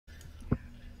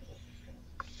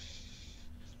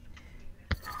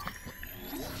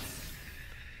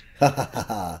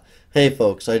Hey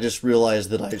folks, I just realized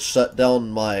that I shut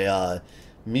down my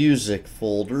music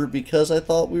folder because I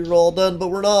thought we were all done, but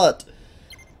we're not.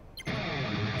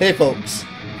 Hey folks,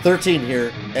 13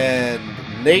 here, and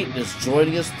Nate is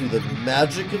joining us through the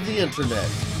magic of the internet,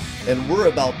 and we're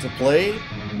about to play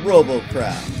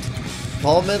Robocraft.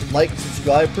 Comment, like,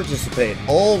 subscribe, participate.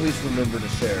 Always remember to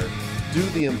share. Do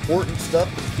the important stuff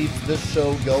that keeps this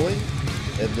show going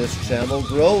and this channel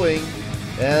growing,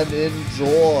 and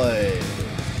enjoy.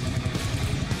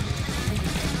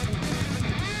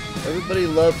 Everybody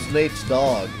loves Nate's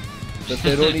dog, but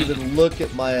they don't even look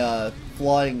at my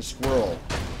flying squirrel.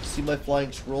 See my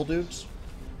flying squirrel, dudes?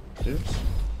 Dudes?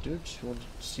 Dudes, you want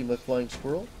to see my flying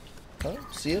squirrel? Huh?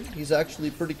 See him? He's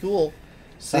actually pretty cool.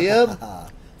 See him?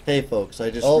 Hey folks, I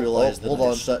just realized that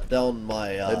I shut down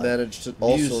my I managed to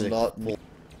also not.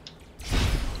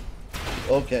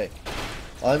 Okay.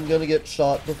 I'm gonna get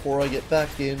shot before I get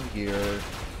back in here.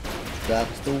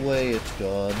 That's the way it's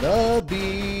gonna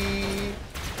be.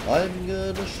 I'm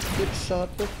gonna get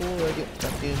shot before I get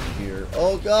back in here.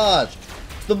 Oh gosh!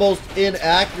 The most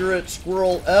inaccurate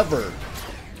squirrel ever.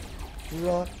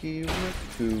 Rocky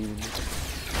Raccoon.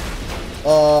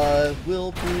 I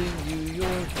will bring you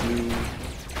your food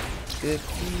if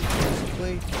you just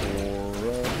wait for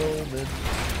a moment.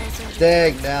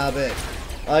 Dang nabbit.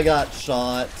 I got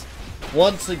shot.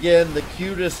 Once again, the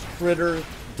cutest critter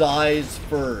dies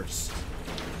first.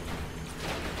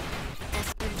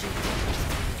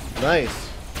 Nice.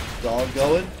 Dog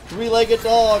going. Three-legged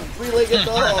dog. Three-legged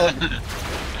dog.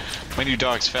 My new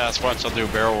dog's fast. Watch, I'll do a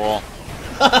barrel roll.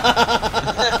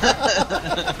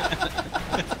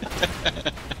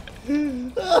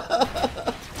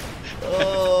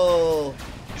 Oh.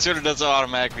 He sort of does it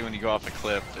automatically when you go off a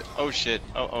cliff. But, oh shit.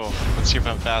 Oh. Let's see if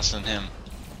I'm faster than him.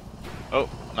 Oh,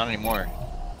 not anymore.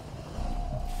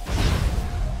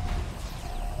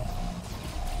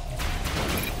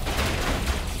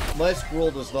 My squirrel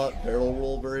does not barrel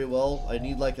roll very well. I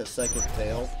need like a second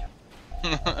tail.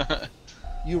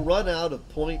 You run out of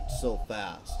points so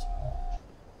fast.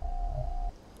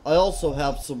 I also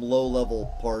have some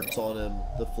low-level parts on him.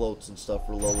 The floats and stuff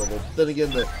are low-level. Then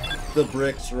again, the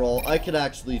bricks are all... I could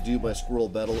actually do my squirrel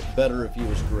better if he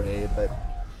was gray, but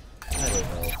I don't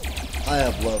know. I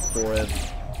have love for him.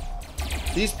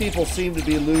 These people seem to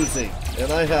be losing,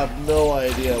 and I have no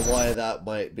idea why that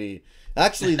might be.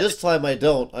 Actually, this time I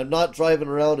don't. I'm not driving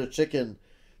around a chicken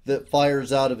that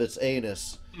fires out of its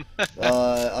anus.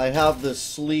 I have this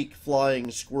sleek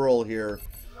flying squirrel here.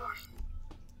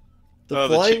 The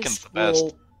flying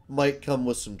squirrel might come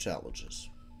with some challenges.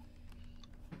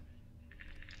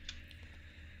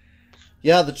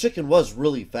 Yeah, the chicken was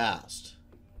really fast.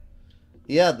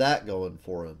 He had that going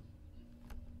for him.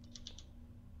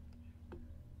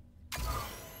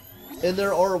 And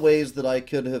there are ways that I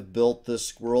could have built this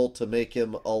squirrel to make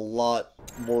him a lot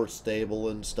more stable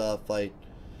and stuff. I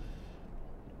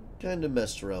kind of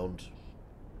messed around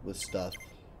with stuff.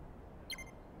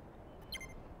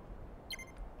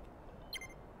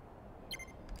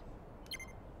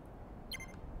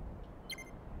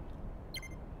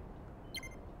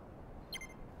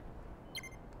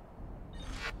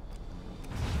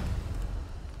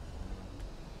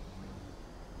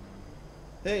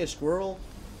 Hey, squirrel.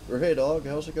 Or hey, dog.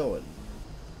 How's it going?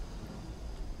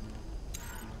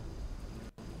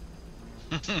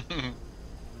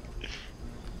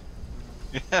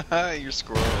 Yeah, your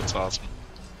squirrel. That's awesome.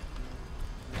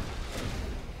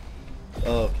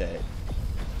 Okay.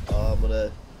 I'm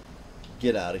gonna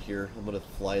get out of here. I'm gonna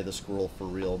fly the squirrel for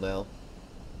real now.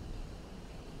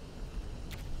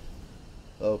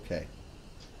 Okay.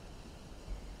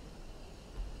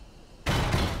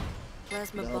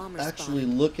 Now, actually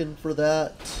looking for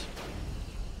that.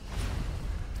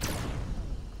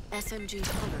 SMG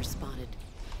hover spotted.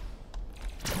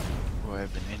 Oh,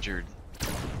 I've been injured.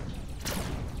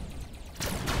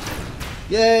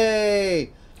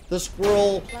 Yay! The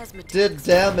squirrel did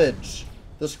damage.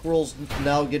 The squirrel's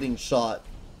now getting shot.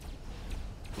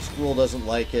 The squirrel doesn't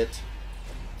like it.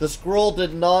 The squirrel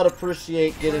did not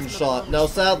appreciate getting shot. Now,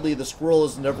 sadly, the squirrel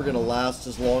is never going to last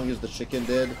as long as the chicken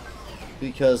did,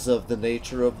 because of the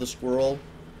nature of the squirrel.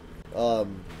 Ooh,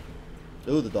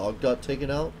 the dog got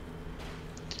taken out?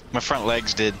 My front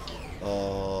legs did.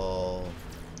 Oh.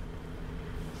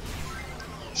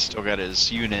 Still got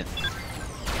his unit.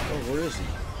 Oh, where is he?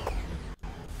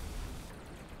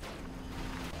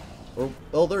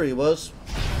 Oh, there he was.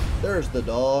 There's the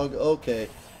dog. Okay.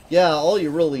 Yeah, all you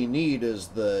really need is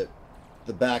the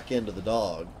back end of the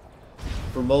dog.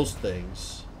 For most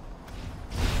things.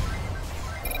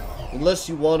 Unless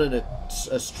you wanted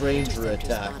a stranger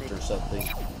attacked or something.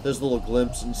 There's a little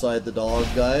glimpse inside the dog,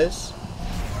 guys.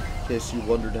 In case you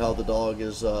wondered how the dog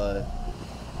is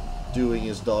doing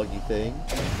his doggy thing.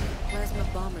 Plasma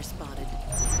bomber spotted.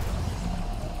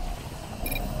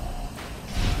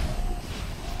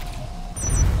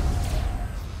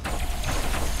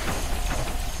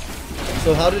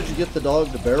 So how did you get the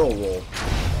dog to barrel roll?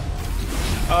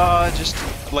 Just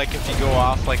like if you go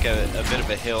off like a bit of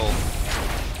a hill,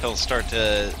 he'll start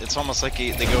to. It's almost like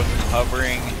they go from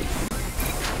hovering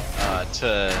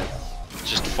to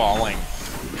just falling,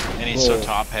 and he's so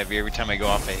top heavy. Every time I go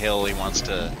off a hill, he wants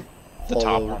to. The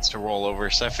top wants to roll over.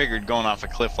 So I figured going off a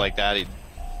cliff like that, he'd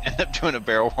end up doing a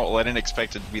barrel roll. I didn't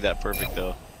expect it to be that perfect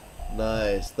though.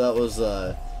 Nice. That was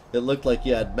it looked like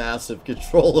you had massive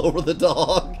control over the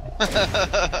dog.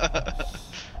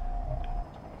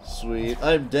 Sweet.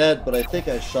 I'm dead, but I think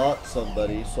I shot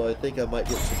somebody, so I think I might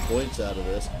get some points out of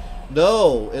this.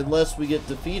 No, unless we get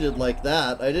defeated like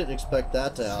that. I didn't expect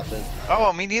that to happen.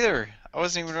 Oh, me neither. I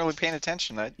wasn't even really paying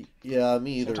attention. Yeah,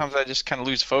 me either. Sometimes I just kind of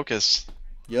lose focus.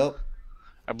 Yep.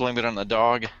 I blame it on the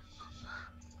dog.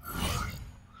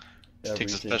 It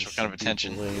takes a Everything special kind of should be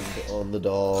attention. blamed on the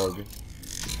dog.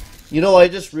 You know, I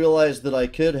just realized that I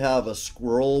could have a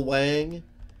squirrel wang,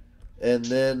 and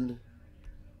then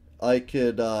I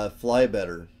could fly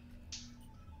better.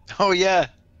 Oh yeah.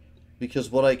 Because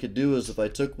what I could do is if I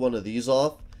took one of these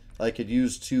off, I could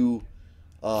use two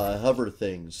hover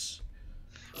things.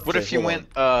 What if you went?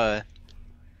 I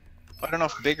don't know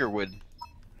if bigger would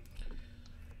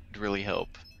really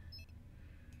help.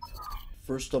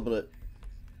 First, I'm gonna.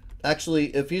 Actually,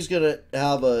 if he's gonna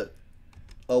have a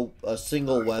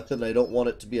single weapon, I don't want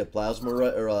it to be a plasma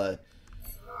or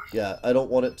yeah, I don't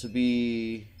want it to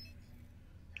be.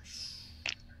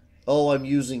 Oh, I'm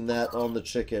using that on the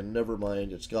chicken. Never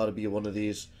mind. It's got to be one of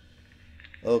these.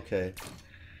 Okay.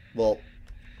 Well,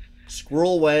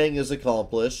 Squirrel Wang is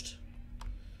accomplished.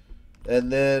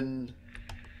 And then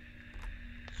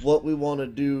what we want to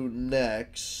do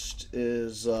next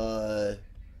is oh,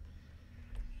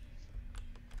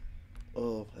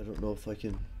 I don't know if I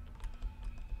can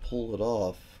pull it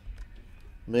off.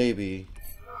 Maybe.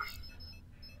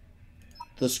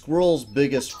 The squirrel's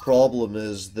biggest problem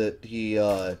is that he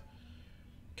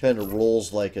kind of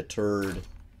rolls like a turd.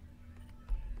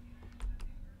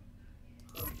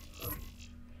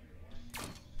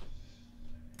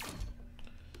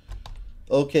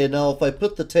 Okay, now if I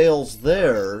put the tails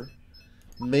there,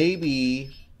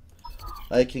 maybe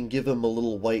I can give him a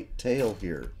little white tail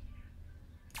here.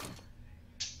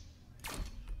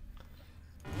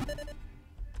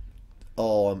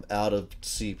 Oh, I'm out of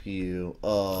CPU.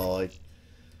 Oh, I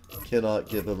cannot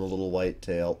give him a little white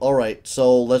tail. Alright,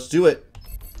 so let's do it.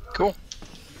 Cool.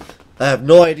 I have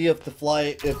no idea if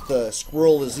the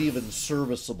squirrel is even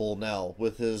serviceable now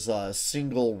with his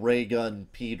single ray gun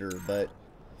Peter, but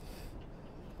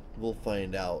we'll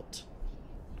find out.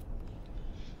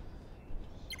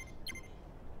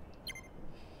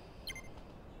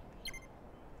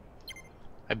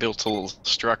 I built a little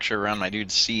structure around my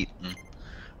dude's seat and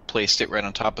placed it right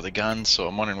on top of the gun, so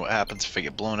I'm wondering what happens if I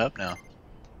get blown up now.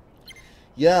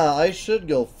 Yeah, I should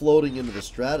go floating into the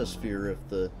stratosphere if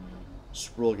the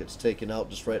squirrel gets taken out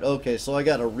just right. Okay, so I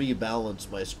gotta rebalance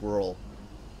my squirrel.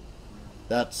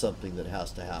 That's something that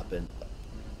has to happen.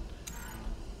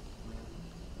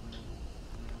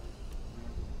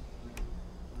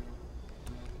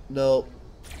 No.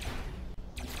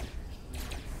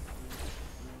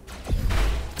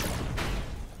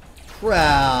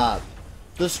 Crap!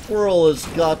 The squirrel has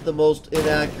got the most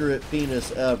inaccurate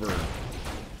penis ever.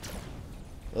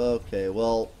 Okay,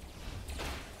 well...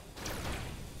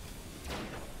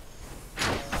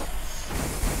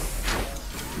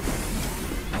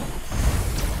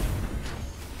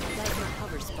 Plasma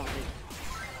hover spotted.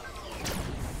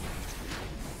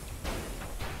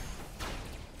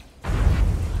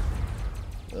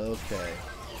 Okay.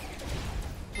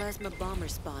 Plasma bomber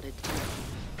spotted.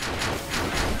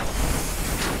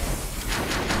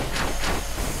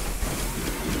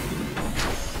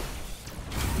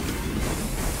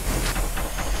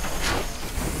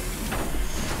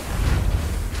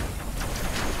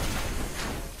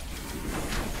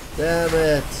 Damn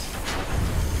it!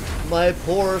 My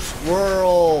poor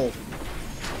squirrel!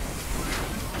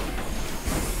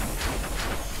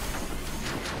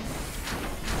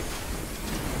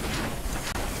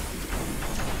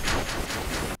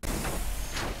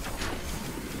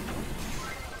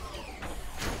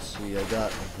 Let's see, I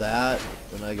got that,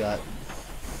 and I got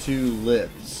 2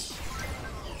 lifts.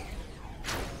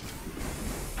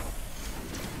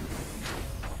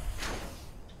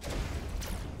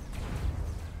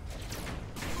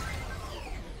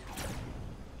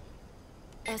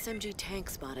 SMG tank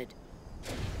spotted.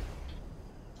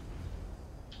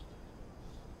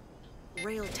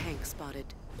 Rail tank spotted.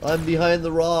 I'm behind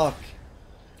the rock.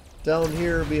 Down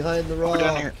here, behind the rock. Oh,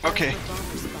 down here. Okay. Plasma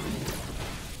bomber spotted.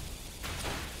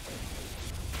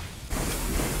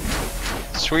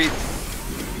 Sweet.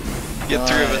 Get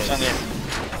through of it, on you.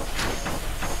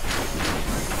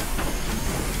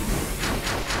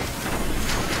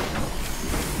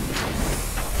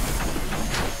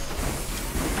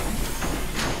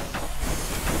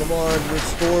 Come on,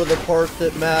 restore the part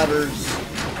that matters.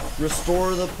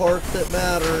 Restore the part that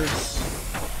matters.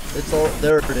 It's all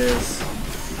there. It is.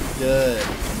 Good.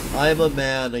 I'm a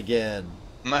man again.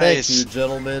 Nice. Thank you,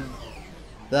 gentlemen.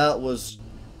 That was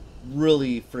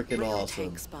really freaking Rail awesome.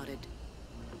 tank spotted.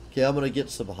 Okay, I'm gonna get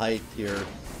some height here.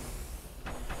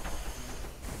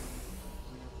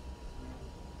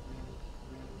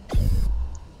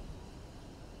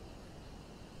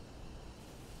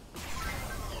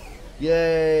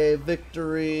 Yay,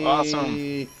 victory!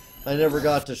 Awesome. I never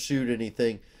got to shoot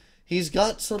anything. He's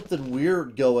got something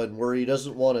weird going where he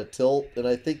doesn't want to tilt, and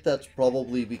I think that's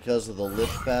probably because of the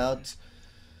lift pads.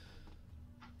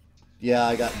 Yeah,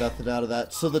 I got nothing out of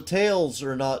that. So the tails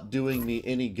are not doing me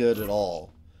any good at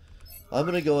all. I'm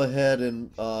going to go ahead and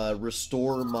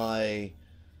restore my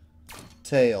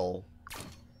tail.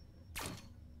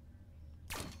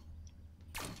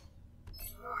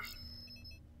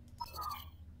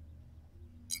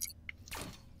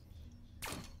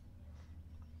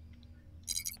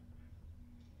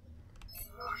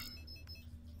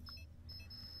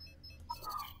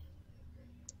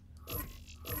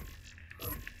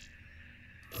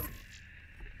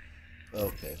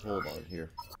 Okay, hold on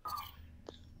here.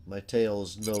 My tail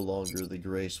is no longer the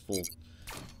graceful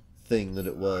thing that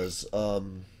it was.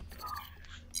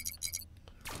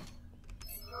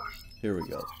 Here we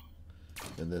go.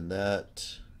 And then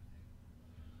that.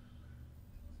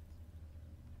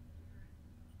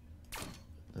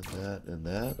 And that, and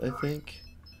that, I think.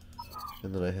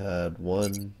 And then I had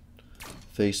one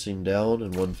facing down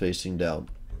and one facing down.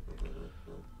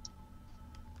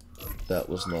 That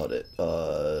was not it.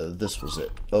 This was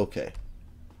it. Okay.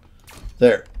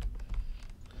 There.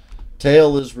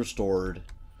 Tail is restored.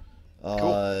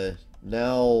 Cool.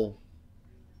 Now...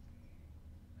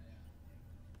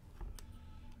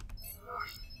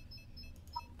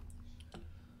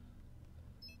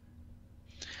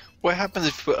 What happens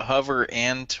if you put hover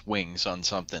and wings on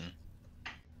something?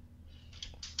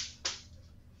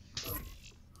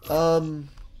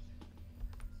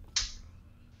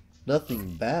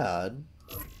 Nothing bad.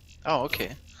 Oh, okay.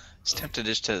 I was tempted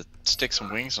just to stick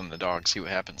some wings on the dog, see what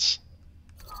happens.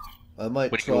 I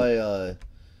might try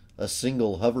a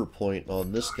single hover point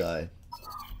on this guy.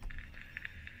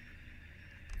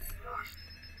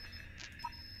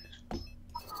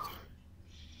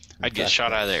 I'd get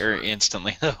shot out of the air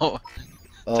instantly, though. Oh,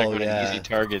 Talk about yeah. an easy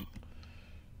target.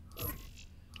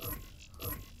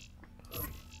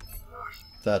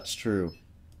 That's true.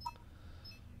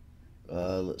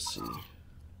 Let's see.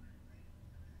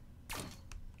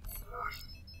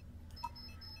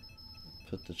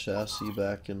 Put the chassis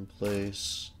back in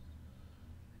place.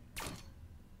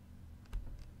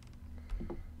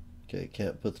 Okay,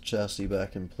 can't put the chassis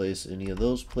back in place any of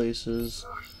those places,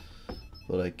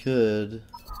 but I could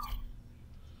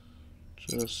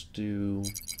just do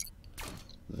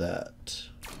that.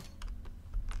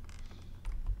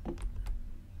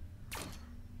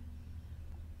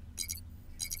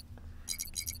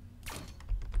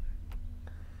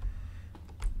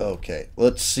 Okay,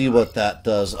 let's see what that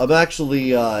does. I'm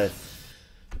actually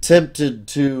tempted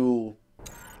to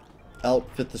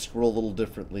outfit the squirrel a little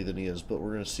differently than he is, but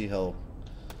we're gonna see how.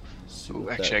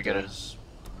 Ooh, actually, I got a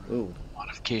Ooh.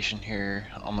 modification here,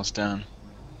 almost done.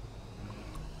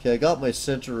 Okay, I got my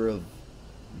center of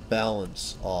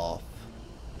balance off.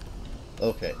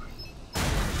 Okay.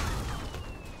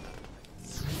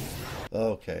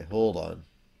 Okay, hold on.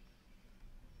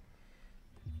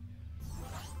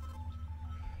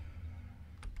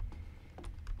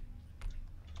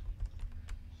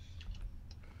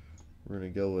 We're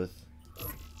going to go with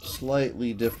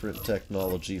slightly different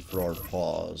technology for our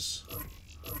paws.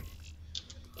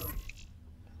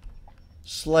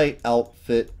 Slight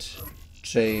outfit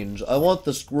change. I want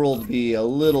the squirrel to be a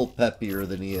little peppier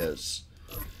than he is.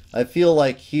 I feel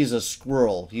like he's a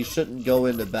squirrel. He shouldn't go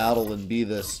into battle and be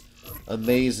this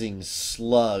amazing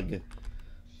slug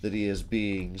that he is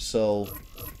being. So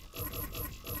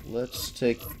let's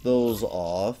take those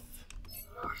off.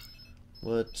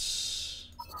 Let's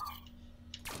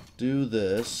do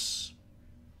this.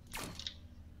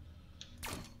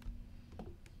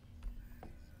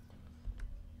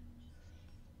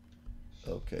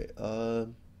 Okay,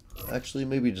 actually,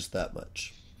 maybe just that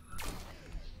much.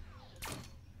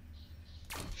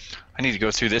 I need to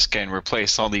go through this guy and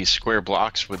replace all these square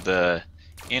blocks with the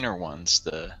inner ones,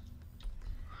 the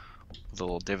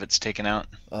little divots taken out.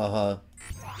 Uh-huh.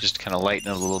 Just kind of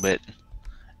lighten it a little bit,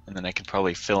 and then I could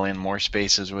probably fill in more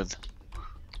spaces with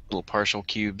little partial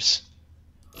cubes.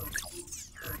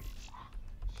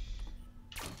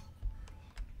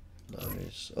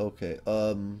 Nice. Okay,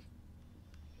 I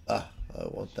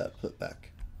want that put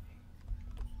back.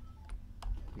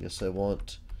 I guess I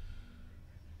want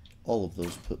all of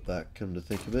those put back, come to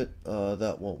think of it.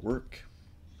 That won't work.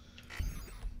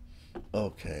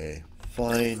 Okay,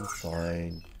 fine,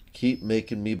 fine. Keep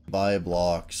making me buy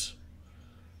blocks.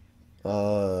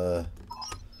 Why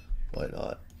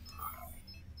not?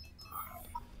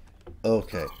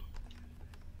 Okay.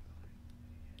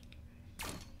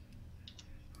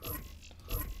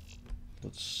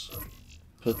 Let's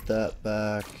put that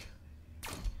back.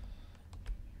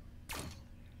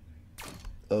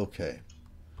 Okay.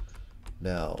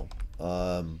 Now,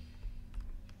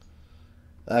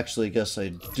 actually, I guess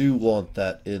I do want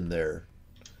that in there.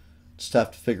 Just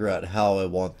have to figure out how I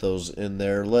want those in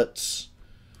there. Let's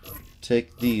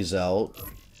take these out,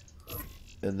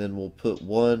 and then we'll put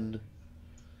one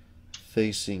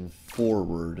facing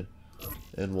forward,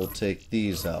 and we'll take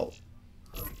these out.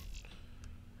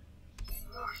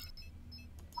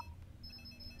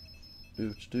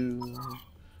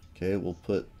 Okay, we'll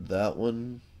put that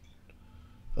one.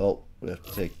 Oh, we have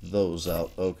to take those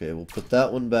out. Okay, we'll put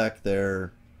that one back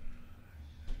there.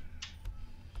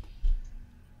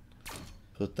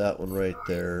 Put that one right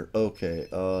there. Okay,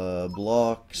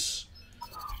 blocks.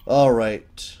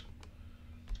 Alright.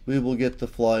 We will get the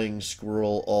flying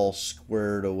squirrel all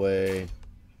squared away.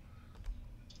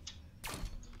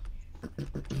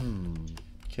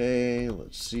 Okay,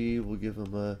 let's see. We'll give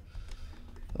him a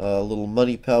little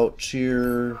money pouch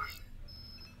here.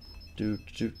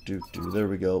 There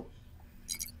we go.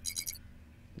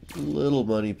 Little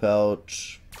money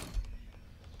pouch.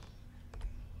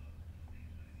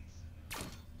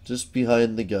 Just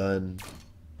behind the gun.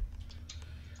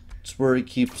 It's where he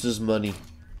keeps his money.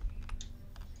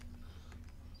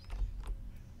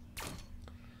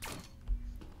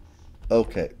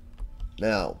 Okay.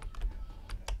 Now,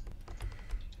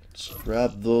 let's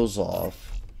grab those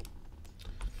off.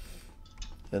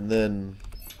 And then,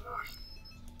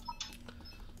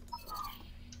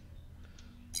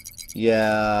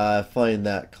 yeah, I find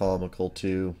that comical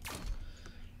too.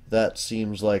 That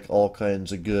seems like all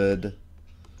kinds of good.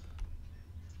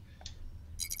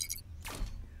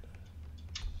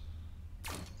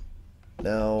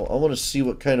 Now, I want to see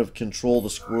what kind of control the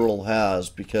squirrel has,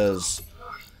 because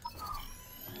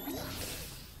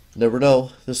never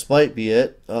know. This might be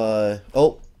it.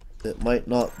 Oh, it might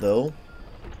not though.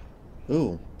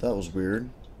 Ooh, that was weird.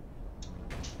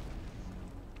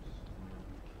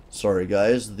 Sorry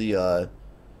guys, the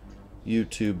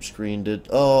YouTube screen did.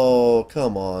 Oh,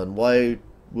 come on. Why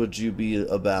would you be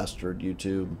a bastard,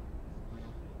 YouTube?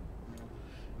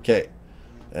 Okay,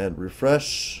 and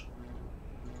refresh.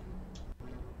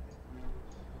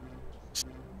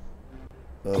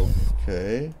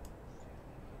 Okay.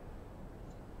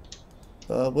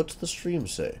 What's the stream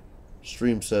say?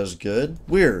 Stream says good.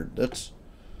 Weird. It's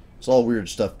all weird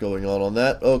stuff going on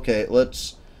that. Okay,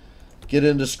 let's get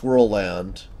into Squirrel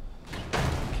Land.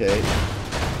 Okay.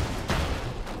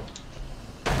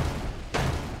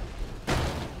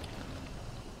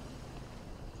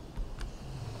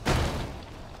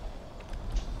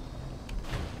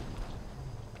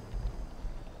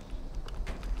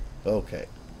 Okay.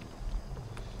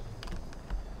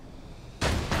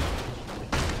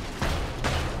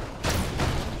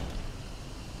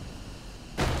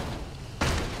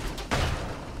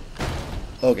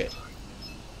 Okay.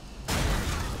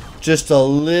 Just a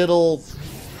little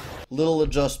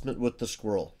adjustment with the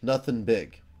squirrel. Nothing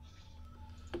big.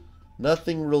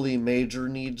 Nothing really major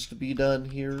needs to be done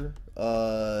here.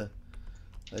 I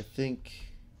think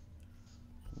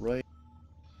right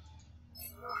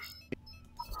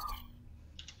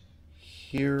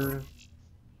here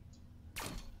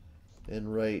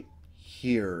and right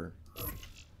here,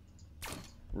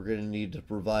 we're going to need to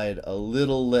provide a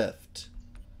little lift.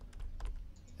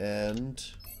 And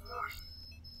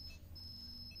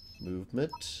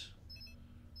movement.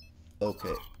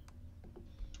 Okay.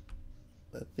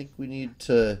 I think we need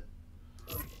to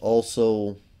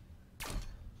also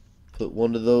put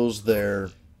one of those there,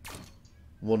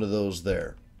 one of those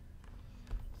there.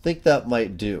 I think that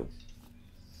might do.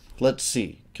 Let's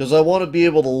see. Because I want to be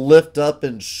able to lift up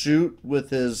and shoot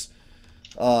with his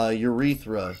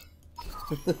urethra.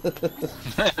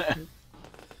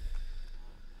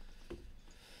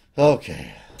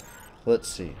 Okay. Let's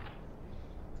see.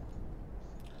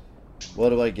 What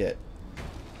do I get?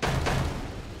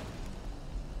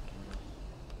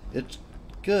 It's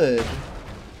good.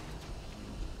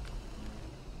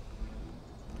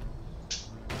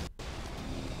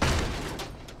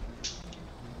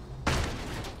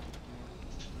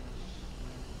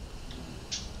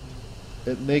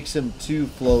 It makes him too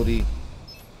floaty.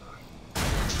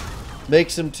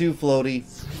 Makes him too floaty.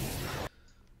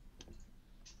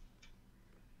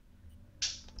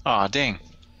 Aw, dang.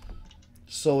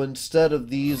 So instead of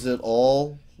these at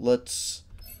all, let's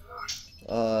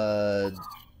put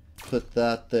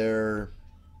that there.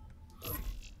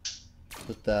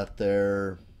 Put that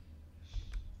there.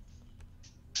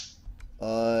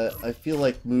 I feel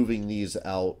like moving these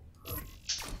out.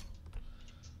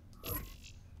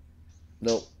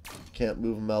 Nope, can't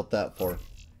move them out that far.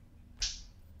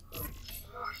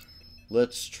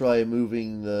 Let's try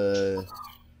moving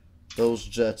those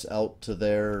jets out to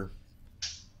there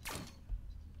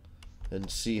and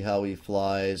see how he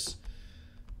flies.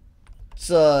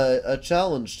 It's a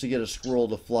challenge to get a squirrel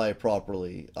to fly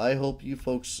properly. I hope you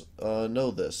folks know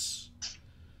this,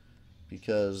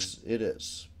 because it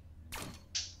is.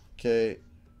 Okay,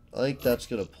 I think that's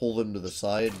going to pull them to the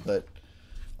side, but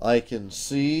I can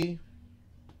see...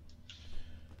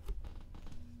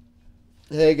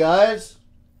 Hey guys,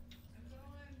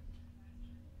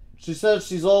 she says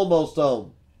she's almost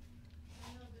home.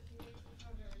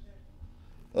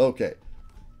 Okay.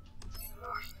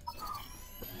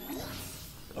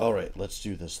 Alright, let's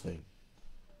do this thing.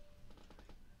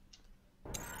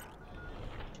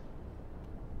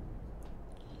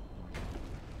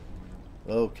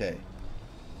 Okay.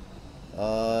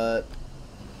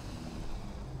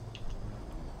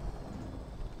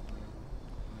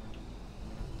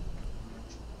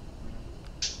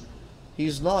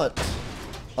 He's not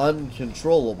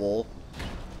uncontrollable.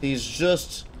 He's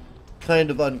just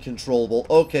kind of uncontrollable.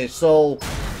 Okay, so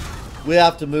we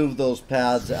have to move those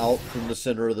pads out from the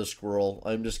center of the squirrel.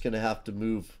 I'm just going to have to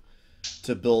move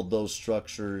to build those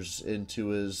structures into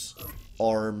his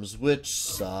arms, which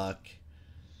suck.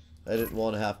 I didn't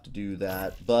want to have to do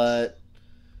that, but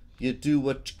you do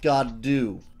what you gotta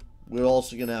do. We're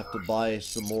also going to have to buy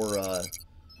some more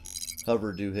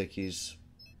hover doohickeys,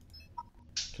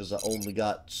 because I only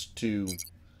got 2.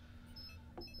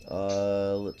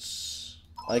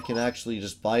 I can actually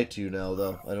just buy 2 now,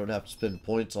 though. I don't have to spend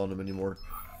points on them anymore.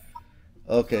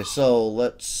 Okay, so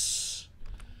let's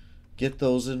get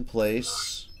those in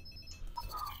place.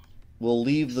 We'll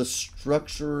leave the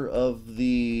structure of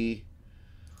the...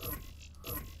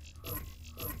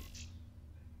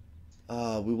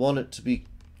 we want it to be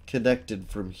connected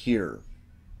from here.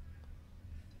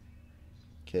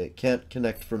 Okay, it can't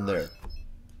connect from there.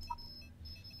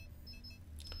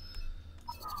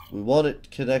 We want it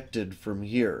connected from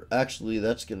here. Actually,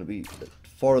 that's going to be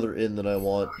farther in than I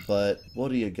want, but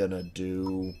what are you going to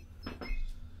do?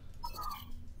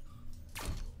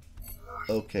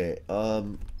 Okay,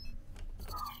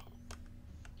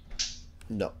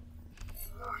 no.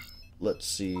 Let's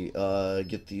see,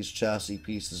 get these chassis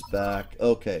pieces back.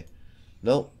 Okay.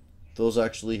 Nope, those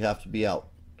actually have to be out.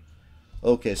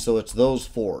 Okay, so it's those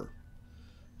 4.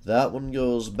 That one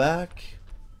goes back.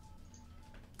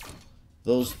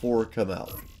 Those 4 come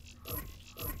out.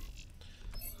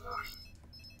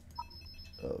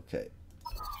 Okay.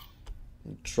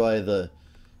 Try the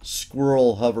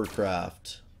Squirrel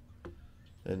hovercraft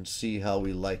and see how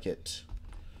we like it.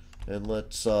 And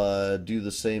let's do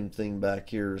the same thing back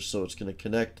here, so it's going to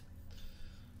connect.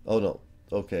 Oh no,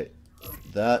 okay.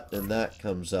 That and that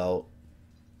comes out.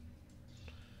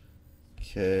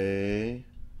 Okay.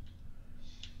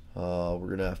 We're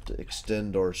going to have to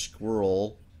extend our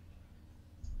squirrel.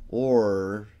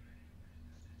 Or,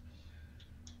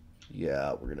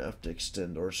 yeah, we're going to have to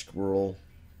extend our squirrel.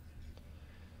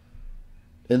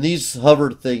 And these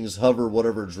hover things hover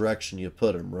whatever direction you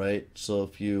put them, right? So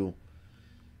if you...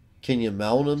 Can you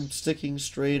mount them sticking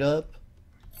straight up?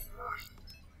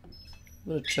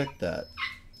 I'm going to check that.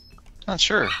 Not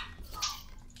sure.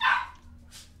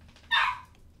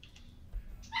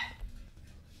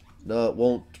 No, it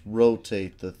won't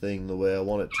rotate the thing the way I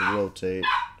want it to rotate.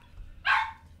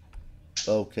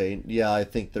 Okay, yeah, I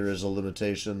think there is a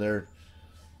limitation there.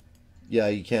 Yeah,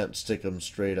 you can't stick them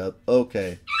straight up.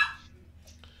 Okay.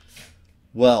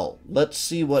 Well, let's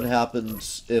see what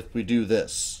happens if we do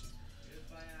this.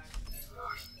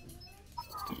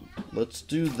 Let's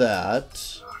do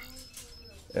that.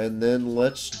 And then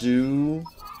let's do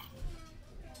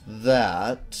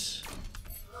that.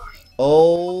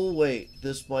 Oh, wait.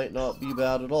 This might not be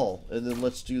bad at all. And then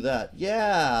let's do that.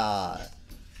 Yeah!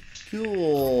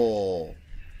 Cool.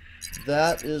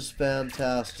 That is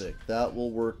fantastic. That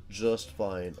will work just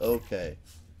fine. Okay.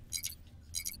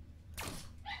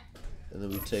 And then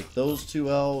we take those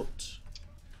two out.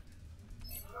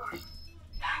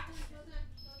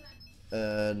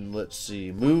 And let's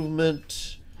see.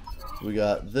 Movement. We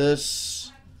got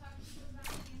this.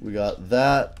 We got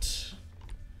that.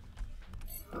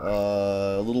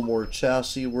 A little more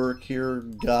chassis work here,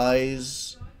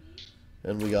 guys.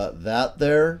 And we got that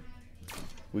there.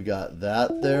 We got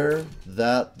that there.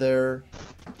 That there.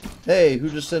 Hey, who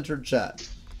just entered chat?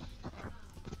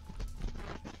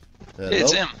 Hello?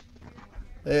 It's him.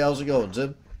 Hey, how's it going,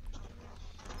 Zim?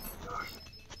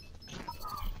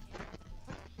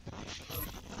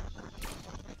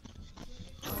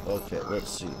 Okay, let's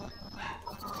see.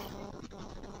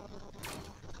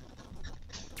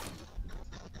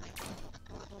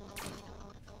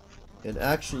 And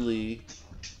actually,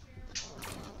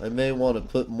 I may want to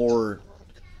put more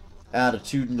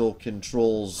attitudinal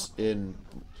controls in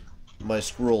my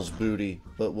squirrel's booty,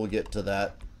 but we'll get to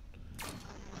that.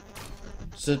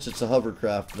 Since it's a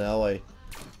hovercraft now, I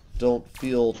don't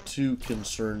feel too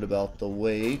concerned about the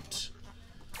weight.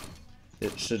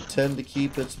 It should tend to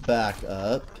keep its back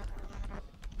up.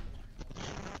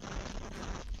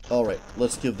 Alright,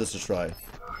 let's give this a try.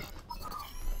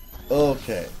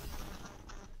 Okay.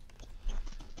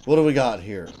 What do we got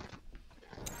here?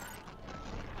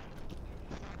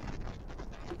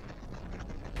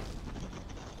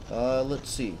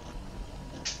 Let's see.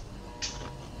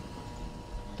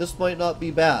 This might not be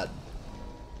bad.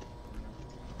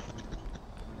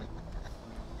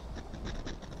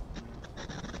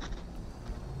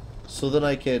 So then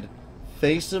I could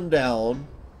face him down,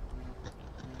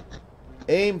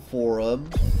 aim for him,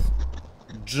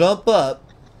 jump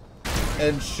up,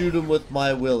 and shoot him with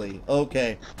my willy.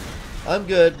 Okay. I'm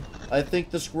good. I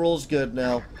think the squirrel's good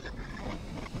now.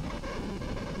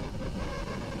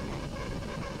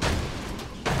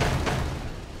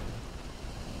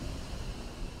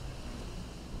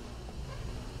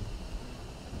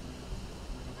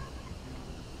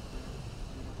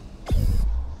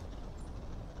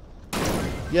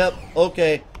 Yep,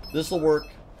 okay. This'll work.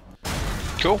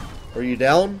 Cool. Are you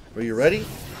down? Are you ready?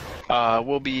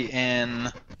 We'll be in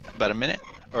about a minute.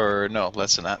 Or no,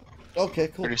 less than that. Okay,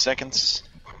 cool. 30 seconds.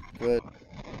 Good.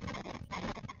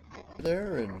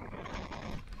 There and...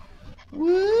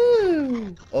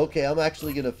 Woo! Okay, I'm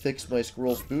actually gonna fix my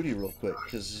squirrel's booty real quick,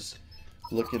 because he's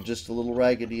looking just a little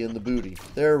raggedy in the booty.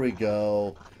 There we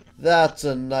go. That's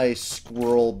a nice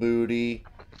squirrel booty.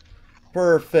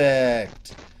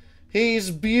 Perfect!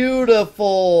 He's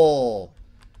beautiful!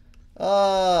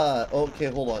 Okay,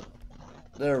 hold on.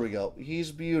 There we go.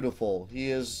 He's beautiful. He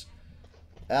is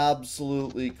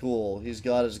absolutely cool. He's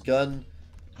got his gun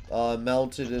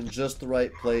mounted in just the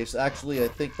right place. Actually, I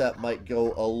think that might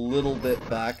go a little bit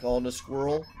back on the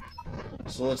squirrel.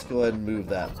 So let's go ahead and move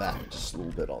that back just a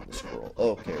little bit on the squirrel.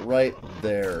 Okay, right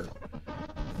there.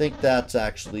 I think that's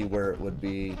actually where it would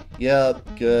be.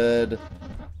 Yep, good.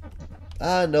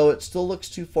 No, it still looks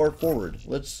too far forward.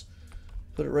 Let's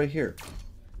put it right here.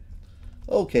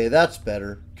 Okay, that's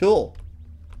better. Cool.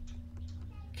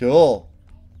 Cool.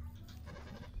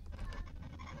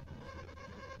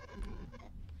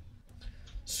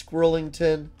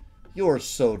 Squirrelington, you're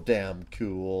so damn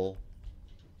cool.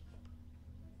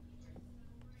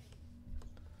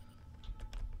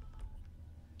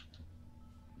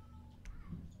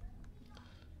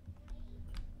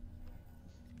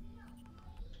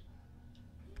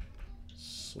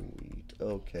 Sweet.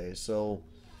 Okay, so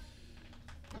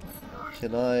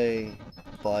can I,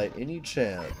 by any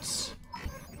chance...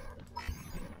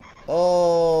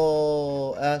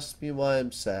 Oh, ask me why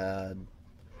I'm sad.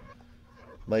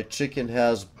 My chicken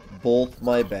has both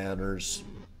my banners.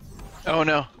 Oh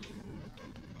no.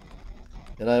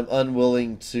 And I'm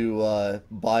unwilling to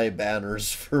buy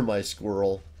banners for my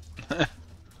squirrel.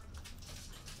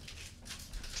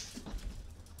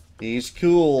 He's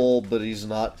cool, but he's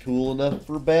not cool enough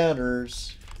for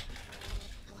banners.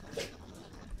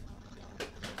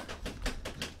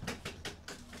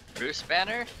 Bruce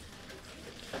Banner?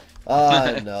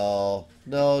 No.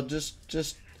 No,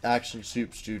 just Action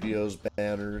Soup Studios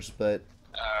banners, but...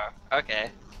 Okay.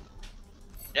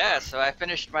 Yeah, so I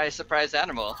finished my surprise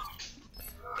animal.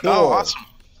 Cool. Oh, awesome.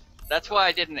 That's why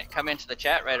I didn't come into the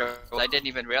chat right away. I didn't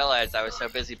even realize I was so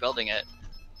busy building it.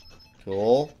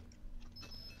 Cool.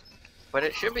 But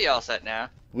it should be all set now.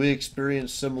 We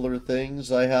experienced similar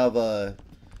things. I have a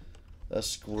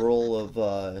squirrel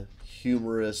of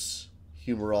humorosity.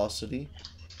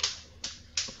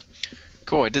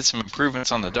 Cool, I did some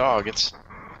improvements on the dog. It's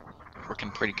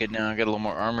working pretty good now. I got a little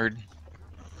more armored.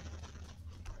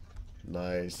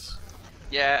 Nice.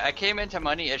 Yeah, I came into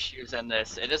money issues in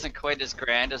this. It isn't quite as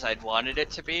grand as I'd wanted it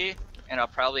to be, and I'll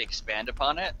probably expand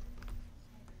upon it.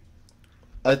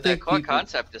 I The think core people,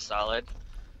 concept is solid.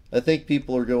 I think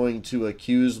people are going to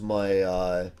accuse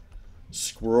my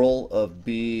squirrel of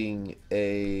being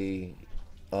a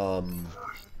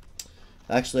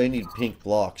actually I need pink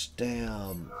blocks.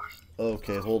 Damn.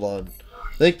 Okay, hold on.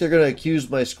 I think they're gonna accuse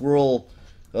my squirrel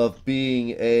of being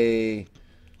a...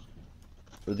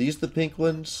 Are these the pink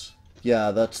ones?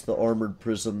 Yeah, that's the armored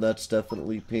prism. That's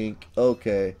definitely pink.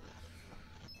 Okay.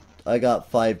 I got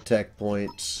 5 tech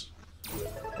points.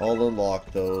 I'll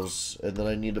unlock those. And then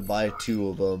I need to buy 2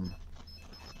 of them.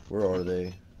 Where are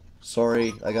they?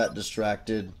 Sorry, I got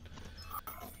distracted.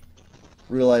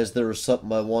 Realized there was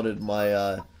something I wanted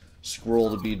my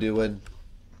squirrel to be doing.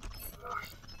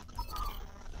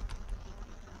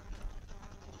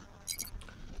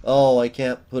 Oh, I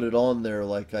can't put it on there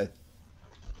like I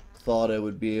thought I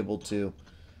would be able to.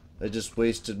 I just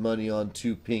wasted money on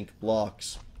 2 pink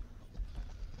blocks.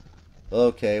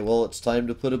 Okay, well, it's time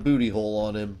to put a booty hole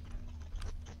on him.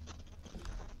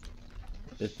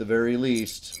 At the very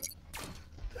least.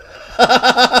 What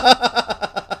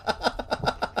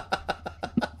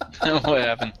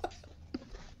happened?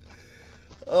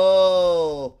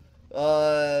 Oh,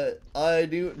 I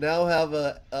do now have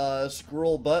a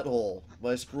squirrel butthole.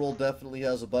 My squirrel definitely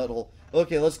has a butthole.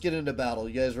 Okay, let's get into battle.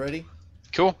 You guys ready?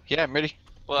 Cool. Yeah, I'm ready.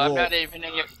 Well, Cool. I'm not even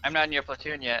in your. I'm not in your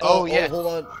platoon yet. Oh, yeah. hold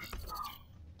on.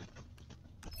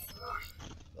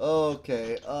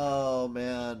 Okay. Oh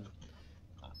man,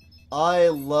 I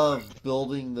love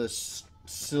building this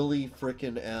silly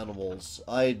frickin' animals.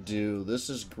 I do. This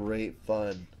is great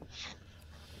fun.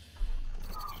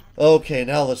 Okay,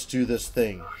 now let's do this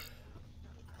thing.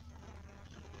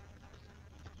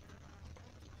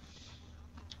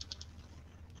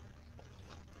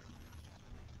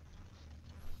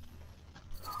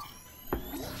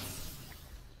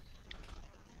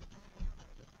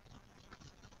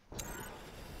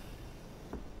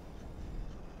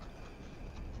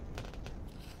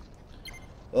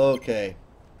 Okay.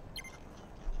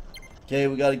 Okay,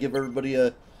 we gotta give everybody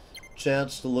a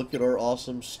chance to look at our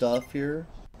awesome stuff here.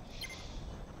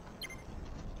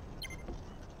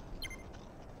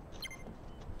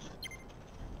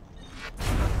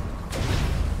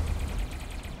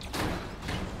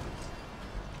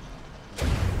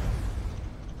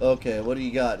 Okay, what do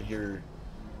you got here?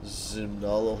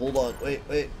 Zimnala, hold on,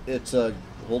 wait, it's a,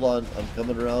 hold on, I'm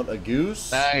coming around, a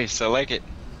goose? Nice. I like it.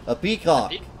 A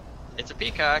peacock. It's a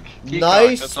peacock. Peacock,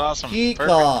 Nice that's awesome.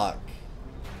 peacock.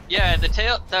 Yeah, the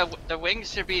tail, the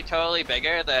wings should be totally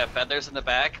bigger. The feathers in the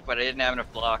back, but I didn't have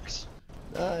enough blocks.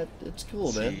 It's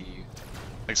cool, man. See.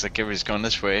 Looks like everybody's going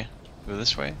this way. Go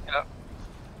this way. Yep.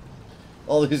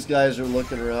 All these guys are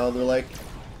looking around, they're like,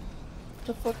 what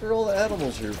the fuck are all the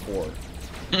animals here for?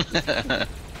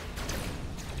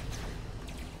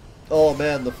 Oh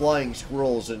man, the flying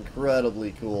squirrel is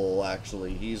incredibly cool,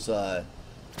 actually. He's, the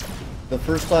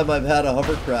first time I've had a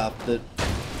hovercraft that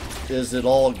is at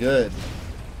all good.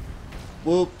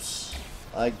 Whoops.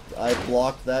 I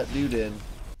blocked that dude in.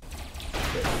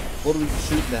 Okay. What are we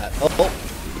shooting at?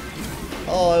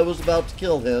 Oh, I was about to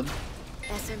kill him.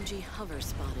 SMG hover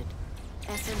spotted.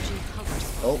 SMG hover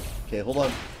spotted. Oh, okay, hold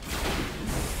on.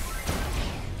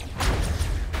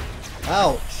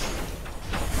 Ouch.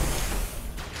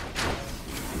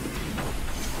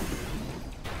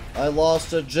 I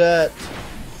lost a jet.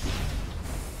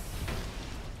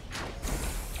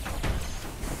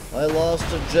 I lost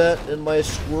a jet and my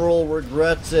squirrel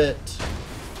regrets it.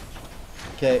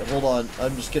 Okay, hold on.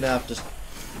 I'm just gonna have to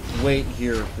wait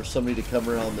here for somebody to come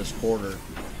around this corner.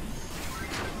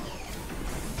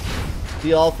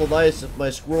 Be awful nice if my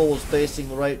squirrel was facing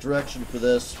the right direction for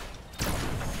this.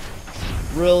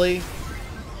 Really?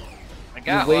 I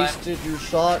got you one. wasted your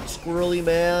shot, squirrely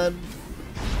man.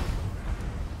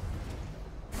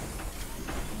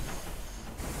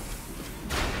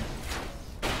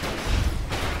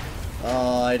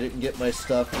 I didn't get my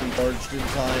stuff recharged in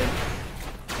time.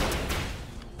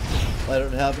 I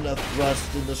don't have enough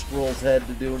thrust in the squirrel's head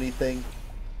to do anything.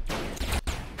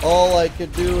 All I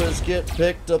could do is get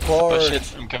picked apart. Oh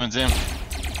shit, I'm coming in.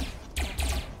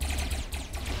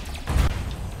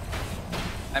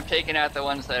 I'm taking out the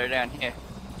ones that are down here.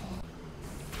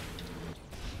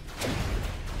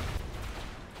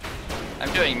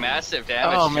 I'm doing massive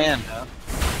damage. Oh to man, them,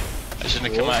 I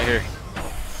shouldn't have come out here. though.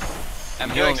 I'm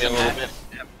Healing doing me a some little damage.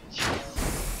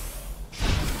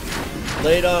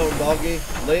 Lay down, doggy.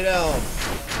 Lay down.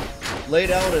 Lay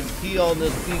down and pee on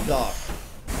this peacock.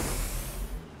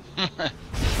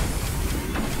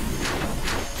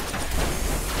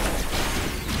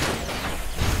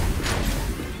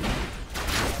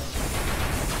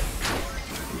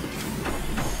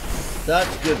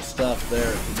 That's good stuff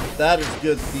there. That is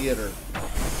good theater.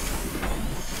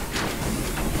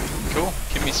 Cool.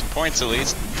 Give me some points at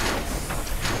least.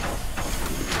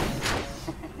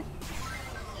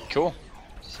 Cool.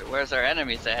 So where's our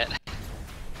enemies at?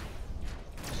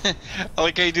 I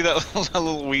like how you do that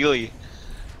little wheelie.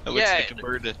 That looks Yeah, like a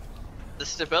bird. The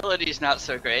stability's not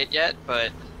so great yet,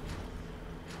 but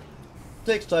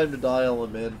Takes time to dial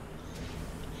him in.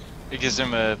 It gives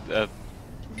him a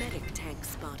Medic tank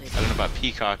spotted. I don't know about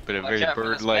peacock, but a watch very out for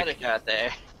this bird-like. medic out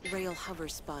there. Rail hover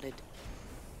spotted.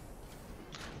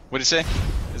 What did you say?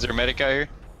 Is there a medic out here?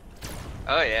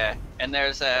 Oh yeah, and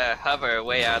there's a hover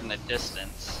way out in the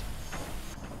distance.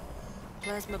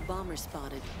 Plasma bomber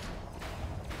spotted.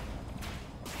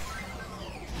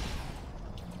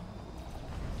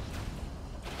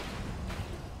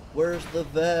 Where's the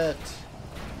vet?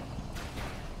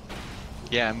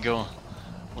 Yeah, I'm going.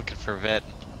 Looking for a vet.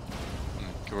 I'm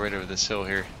gonna go right over this hill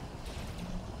here.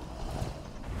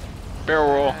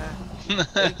 Barrel roll. I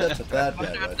think that's a bad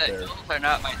guy right The there. hills are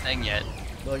not my thing yet.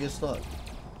 No, I guess not.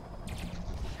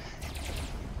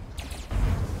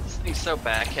 This thing's so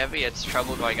back heavy, it's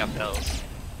trouble going up hills.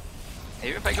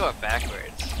 Maybe if I go up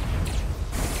backwards.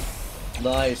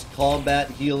 Nice. Combat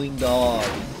healing dog.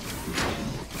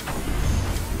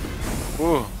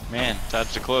 Ooh, man,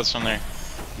 dodged a close one there.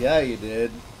 Yeah, you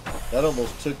did. That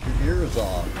almost took your ears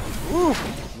off. Woo!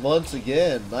 Once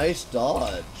again, nice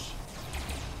dodge.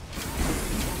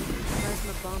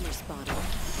 Plasma bomber spotted.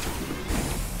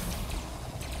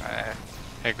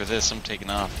 Heck with this, I'm taking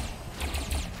off.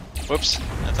 Whoops,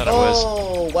 I thought I was.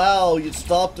 Oh, wow. You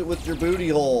stopped it with your booty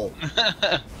hole.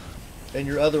 And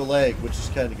your other leg, which is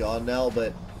kind of gone now,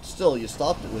 but still, you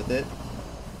stopped it with it.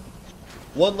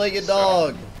 One-legged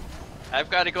dog. I've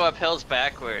got to go up hills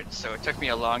backwards, so it took me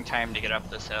a long time to get up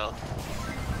this hill.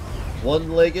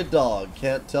 One-legged dog.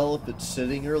 Can't tell if it's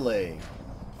sitting or laying.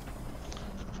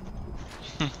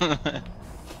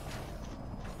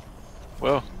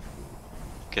 Whoa.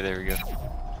 Okay, there we go.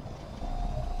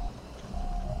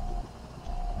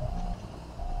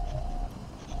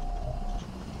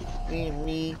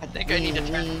 I think I need to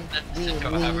turn this into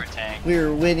a hover tank.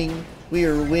 We're winning. We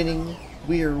are winning.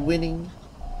 We are winning.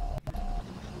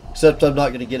 Except I'm not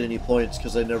going to get any points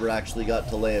because I never actually got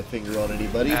to lay a finger on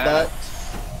anybody, but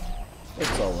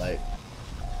it's alright.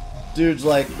 Dude's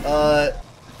like,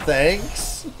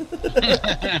 thanks?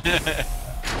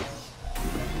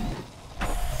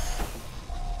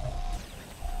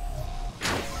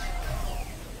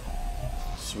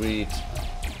 Sweet.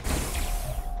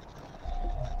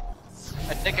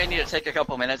 I think I need to take a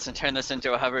couple minutes and turn this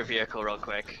into a hover vehicle real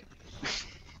quick.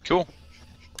 Cool.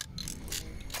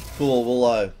 Cool,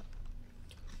 we'll,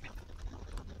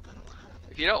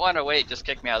 If you don't want to wait, just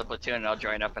kick me out of the platoon and I'll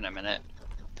join up in a minute.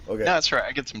 okay. No, that's right.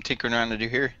 I got some tinkering around to do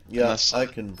here. Yeah, Unless, I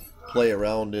can play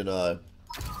around in,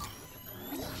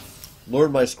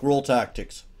 learn my squirrel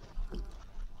tactics.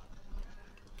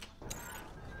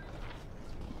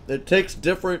 It takes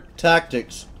different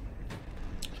tactics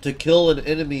to kill an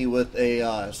enemy with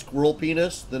a squirrel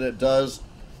penis than it does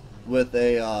with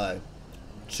a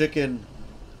chicken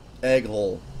egg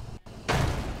hole.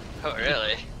 Oh,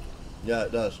 really? Yeah,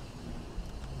 it does.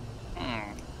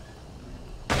 Hmm.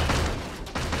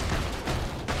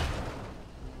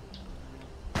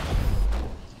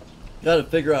 Gotta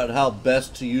figure out how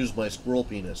best to use my squirrel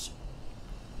penis.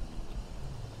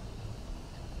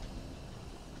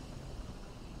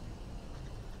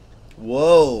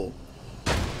 Whoa.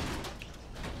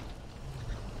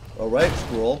 Alright,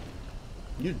 squirrel.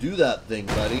 You do that thing,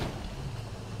 buddy.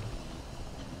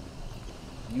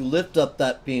 You lift up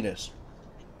that penis.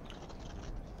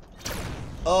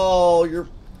 Oh, you're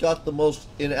got the most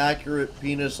inaccurate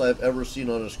penis I've ever seen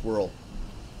on a squirrel.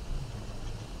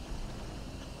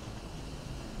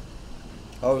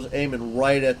 I was aiming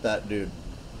right at that dude.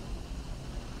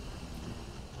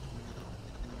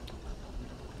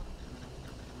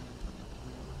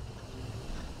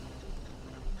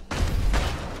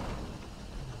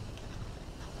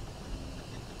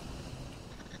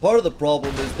 Part of the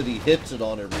problem is that he hits it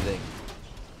on everything.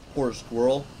 Poor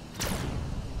squirrel.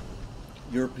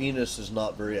 Your penis is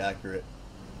not very accurate.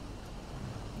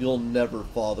 You'll never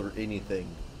father anything.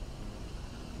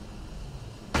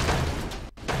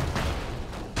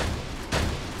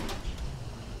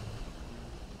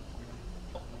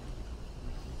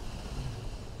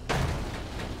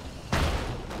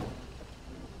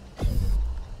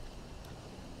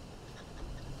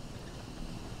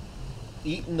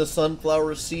 Eating the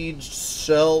sunflower seeds,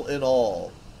 shell and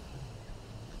all.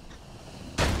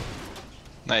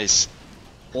 nice.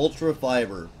 Ultra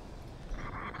fiber.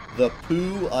 The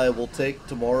poo I will take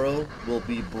tomorrow will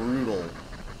be brutal.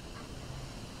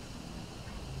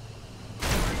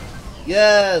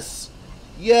 Yes!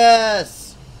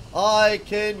 Yes! I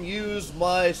can use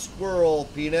my squirrel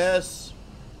penis.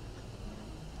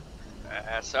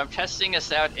 So I'm testing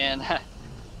this out in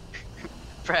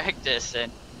practice,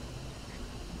 and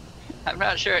I'm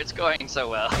not sure it's going so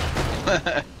well.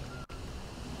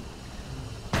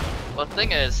 Well, the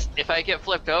thing is, if I get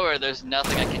flipped over, there's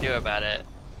nothing I can do about it.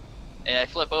 And I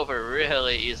flip over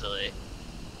really easily.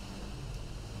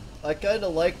 I kind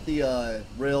of like the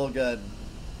railgun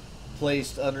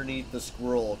placed underneath the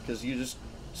squirrel, because you just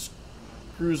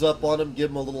cruise up on him,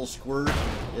 give him a little squirt,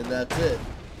 and that's it.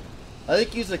 I think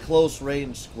he's a close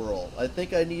range squirrel. I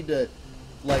think I need to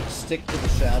like stick to the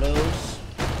shadows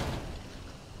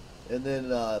and then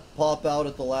pop out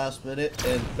at the last minute,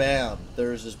 and bam,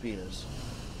 there's his penis.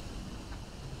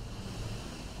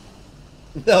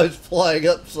 Now he's flying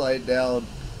upside down.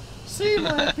 See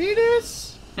my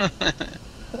penis?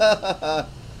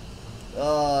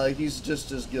 He's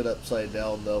just as good upside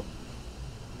down though.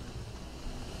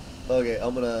 Okay,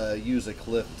 I'm gonna use a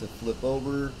cliff to flip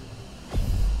over.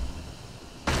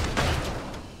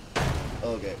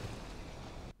 Okay.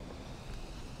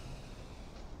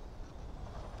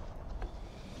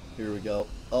 Here we go.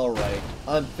 Alright,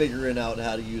 I'm figuring out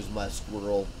how to use my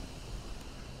squirrel.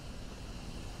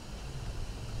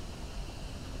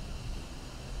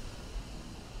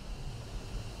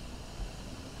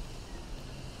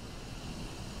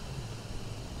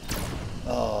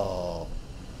 Oh.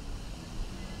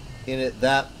 And at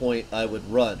that point, I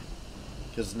would run.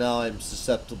 Because now I'm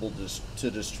susceptible to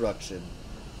destruction.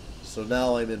 So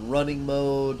now I'm in running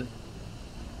mode.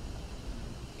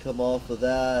 Come off of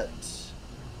that.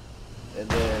 And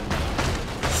then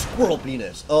squirrel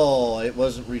penis. Oh, it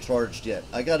wasn't recharged yet.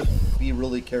 I gotta be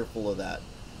really careful of that.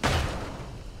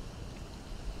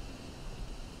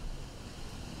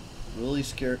 Really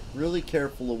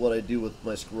careful of what I do with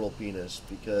my squirrel penis,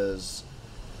 because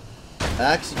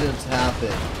accidents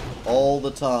happen all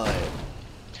the time.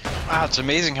 Wow, it's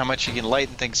amazing how much you can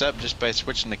lighten things up just by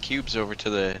switching the cubes over to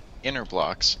the inner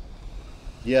blocks.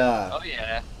 Yeah. Oh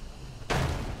yeah.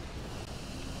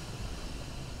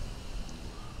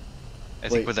 I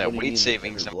think with that weight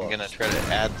savings, I'm gonna try to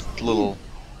add little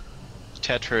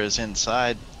tetras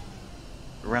inside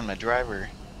around my driver.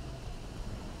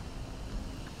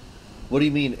 What do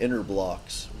you mean inner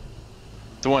blocks?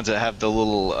 The ones that have the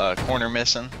little corner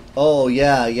missing. Oh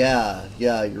yeah,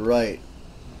 you're right.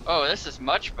 Oh, this is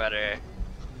much better.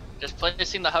 Just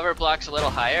placing the hover blocks a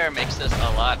little higher makes this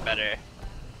a lot better.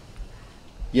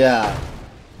 Yeah.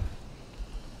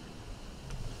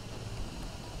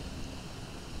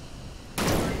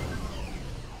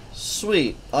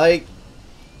 Sweet. I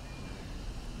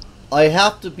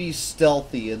have to be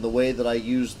stealthy in the way that I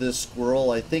use this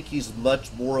squirrel. I think he's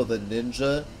much more of a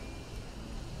ninja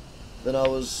than I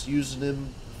was using him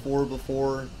for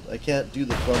before. I can't do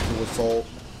the frontal assault.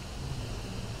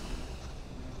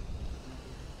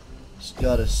 Just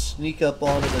gotta sneak up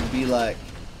on him and be like,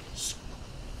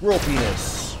 squirrel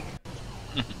penis.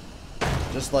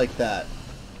 Just like that.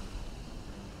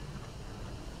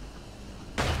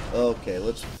 Okay,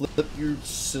 let's flip you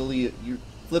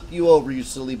over, you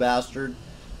silly bastard.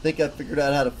 Think I figured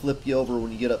out how to flip you over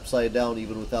when you get upside down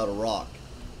even without a rock.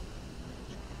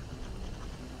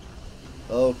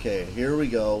 Okay, here we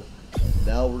go.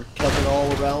 Now we're coming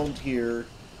all around here.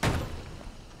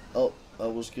 Oh, I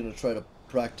was gonna try to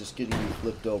practice getting you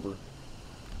flipped over.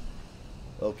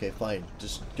 Okay, fine.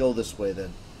 Just go this way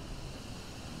then.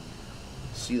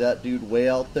 See that dude way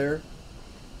out there?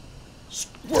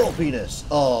 Squirrel penis!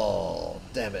 Oh,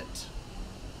 damn it.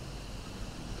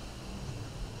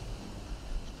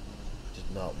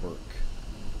 Did not work.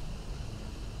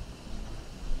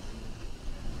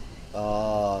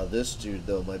 Ah, this dude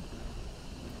though,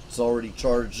 it's already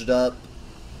charged up.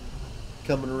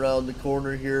 Coming around the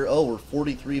corner here. Oh, we're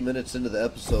 43 minutes into the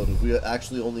episode. We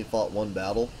actually only fought one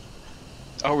battle.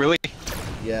 Oh, really?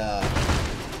 Yeah.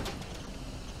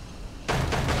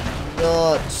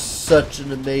 Not such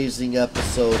an amazing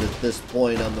episode at this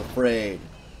point, I'm afraid.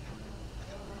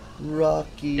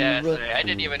 Rocky. Yeah, Rocky. I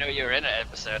didn't even know you were in an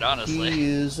episode, honestly. He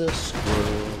is a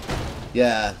squirrel.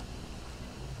 Yeah.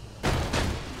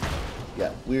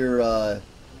 Yeah,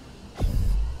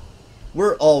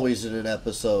 we're always in an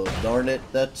episode, darn it.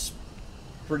 That's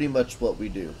pretty much what we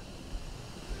do.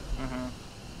 Mm-hmm.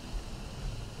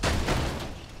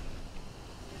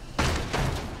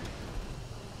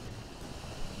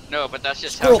 No, but that's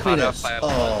just Squirrel how caught penis. up I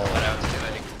was with what I was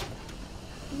doing.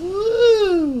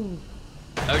 Woo!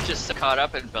 I was just so caught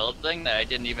up in building that I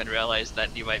didn't even realize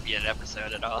that you might be in an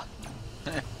episode at all.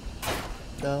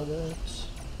 No,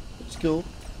 it's cool.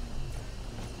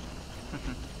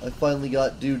 I finally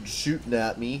got dudes shooting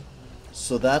at me,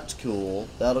 so that's cool.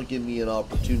 That'll give me an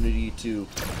opportunity to...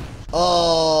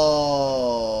 Oh,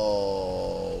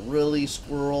 really,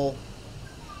 Squirrel?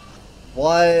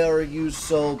 Why are you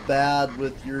so bad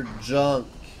with your junk?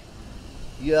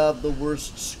 You have the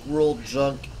worst squirrel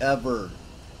junk ever.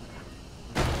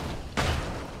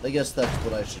 I guess that's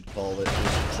what I should call it,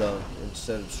 is junk,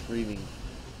 instead of screaming,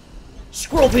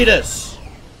 "Squirrel penis!"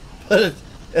 But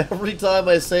every time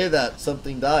I say that,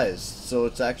 something dies. So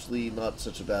it's actually not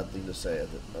such a bad thing to say, I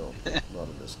don't think. Not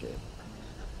in this game.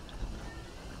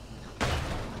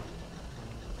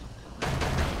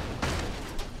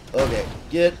 Okay,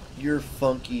 get your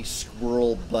funky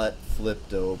squirrel butt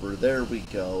flipped over. There we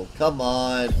go. Come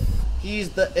on.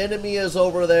 The enemy is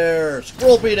over there.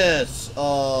 Squirrel penis!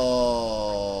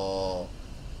 Oh.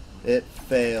 It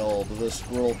failed. The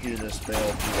squirrel penis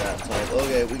failed for that time.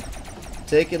 Okay, we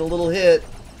taking a little hit.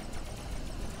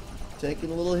 Taking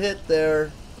a little hit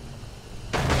there.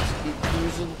 Just keep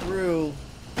cruising through.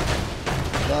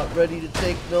 Not ready to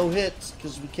take no hits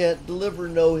because we can't deliver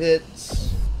no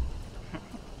hits.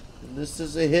 And this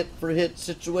is a hit for hit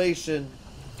situation.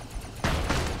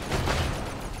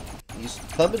 He's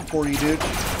coming for you, dude.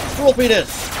 Squirrel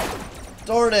penis!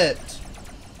 Darn it!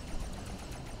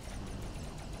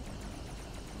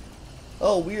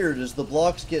 Oh, weird. As the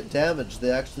blocks get damaged,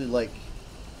 they actually, like,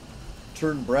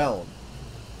 turn brown.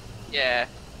 Yeah.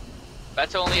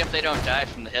 That's only if they don't die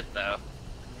from the hit, though.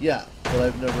 Yeah, but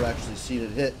I've never actually seen it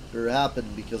hit or happen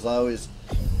because I always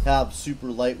have super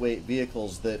lightweight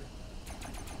vehicles that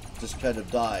just kind of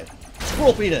die.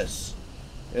 Squirrel penis!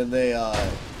 And they,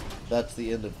 that's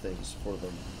the end of things for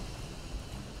them.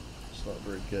 It's not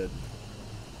very good.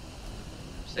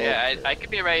 So yeah, I could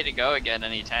be ready to go again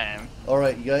anytime.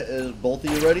 Alright, you guys, both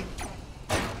of you ready?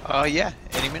 Yeah,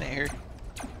 any minute here.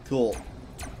 Cool.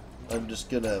 I'm just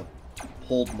gonna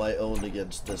hold my own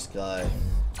against this guy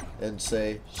and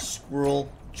say, squirrel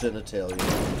genitalia.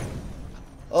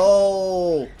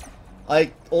 Oh!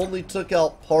 I only took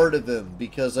out part of him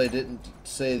because I didn't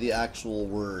say the actual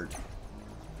word.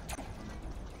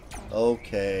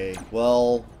 Okay,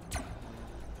 well,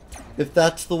 if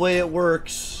that's the way it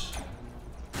works.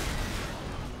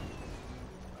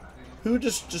 Who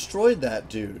just destroyed that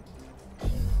dude?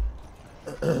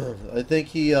 I think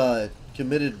he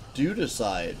committed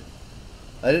duticide.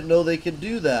 I didn't know they could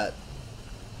do that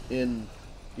in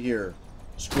here.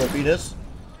 Squirrel penis?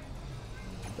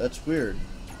 That's weird.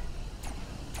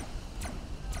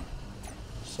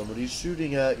 Somebody's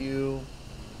shooting at you.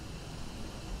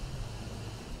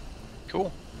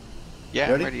 Cool.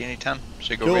 Yeah, Ready? ready anytime.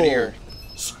 Should I go Cool. ready or...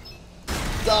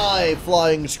 Die,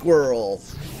 flying squirrel.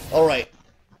 Alright.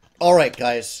 Alright,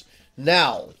 guys.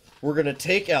 Now, we're gonna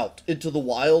take out into the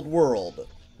wild world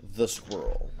the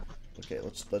squirrel. Okay,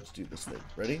 let's do this thing.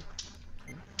 Ready?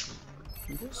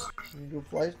 Do this. I'm gonna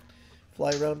go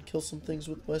fly around, kill some things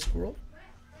with my squirrel.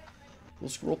 Little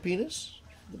squirrel penis.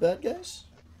 The bad guys.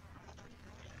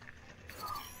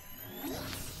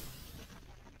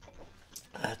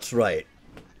 That's right.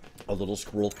 A little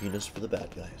squirrel penis for the bad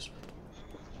guys.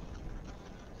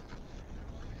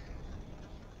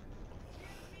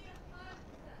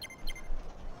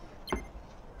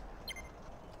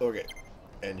 Okay,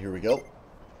 and here we go.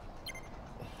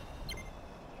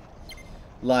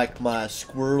 Like my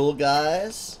squirrel,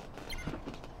 guys?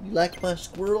 You like my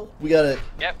squirrel? We gotta...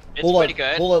 Yep, it's pretty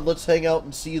good. Hold on, let's hang out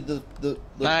and see the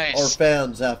Nice. Our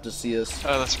fans have to see us.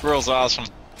 Oh, the squirrel's awesome.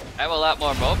 I'm a lot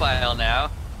more mobile now.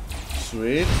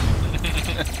 Sweet.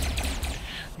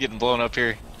 Getting blown up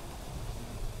here.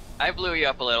 I blew you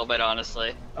up a little bit,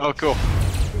 honestly. Oh, cool.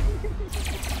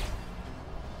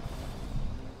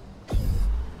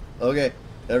 Okay,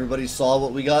 everybody saw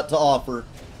what we got to offer.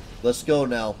 Let's go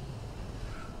now.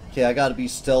 Okay, I gotta be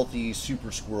stealthy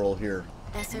super squirrel here.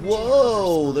 SMG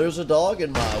Whoa, hover there's a dog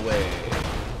in my way.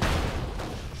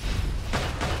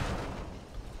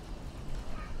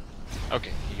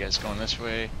 Okay, you guys going this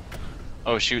way?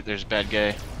 Oh shoot, there's a bad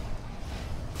guy.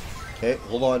 Okay,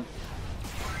 hold on.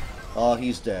 Oh,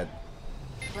 he's dead.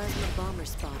 Plasma bomber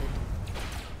spotted.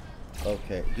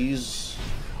 Okay, he's...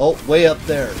 Oh, way up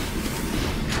there.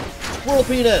 Squirrel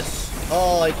penis!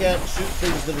 Oh, I can't shoot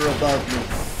things that are above me.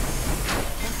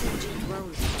 SMG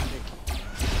drone spotted.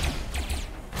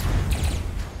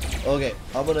 Okay,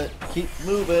 I'm gonna keep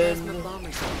moving. Plasma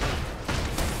bomber spotted.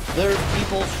 There's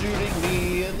people shooting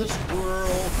me in the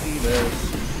squirrel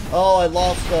penis. Oh, I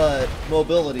lost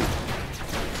mobility.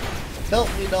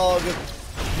 Help me, dog.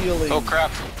 Healing. Oh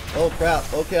crap. Oh crap.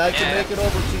 Okay, I can Yeah. make it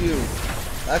over to you.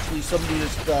 Actually, somebody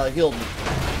just healed me.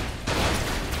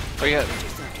 Oh yeah.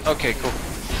 Okay, cool.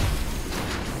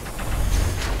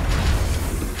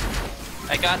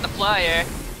 I got the flyer.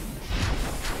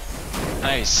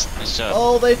 Nice. Nice job.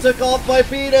 Oh, they took off my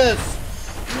penis!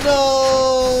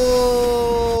 No!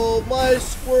 My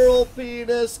squirrel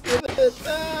penis! Give it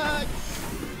back!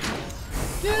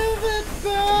 Give it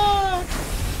back!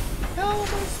 How am I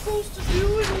supposed to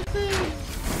do anything?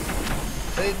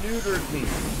 They neutered me.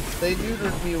 They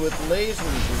neutered me with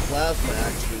lasers or plasma,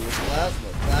 actually. With plasma.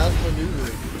 Plasma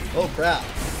neutering. Oh, crap.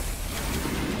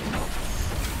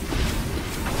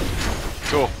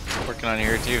 Cool. Working on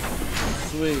here too.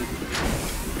 Sweet.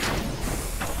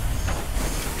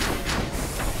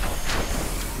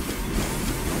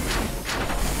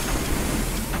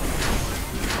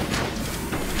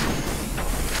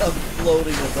 I'm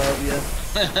floating above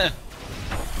you.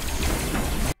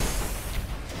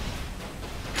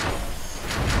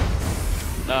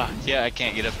 Ah, yeah, I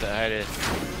can't get up that high to...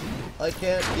 I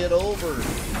can't get over.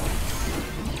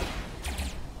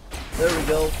 There we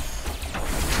go.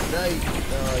 Now you...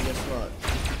 No, I guess not.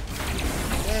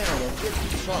 Damn, I'm getting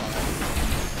shot.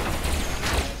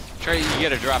 Try, you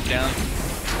gotta drop down.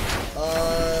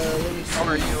 Let me see.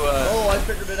 Or you, Oh, I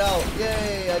figured it out.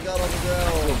 Yay, I got on the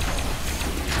ground.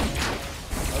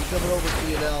 I'm coming over to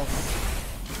you now.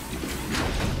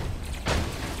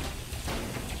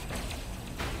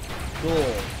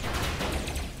 Cool.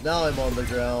 Now I'm on the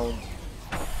ground.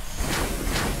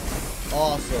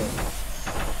 Awesome.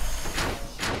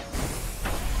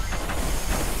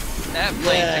 That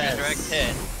plane Yes. took a direct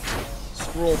hit.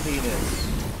 Squirrel penis.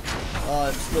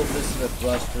 I'm still missing a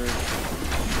thruster.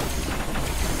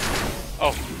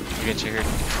 Oh, I got you here.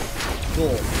 Cool.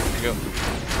 Here you go.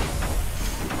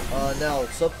 Now,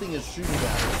 something is shooting at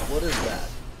us. What is that?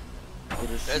 What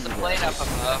is There's a shooting plane at up us?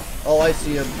 above. Oh, I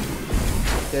see him.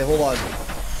 Okay, hold on.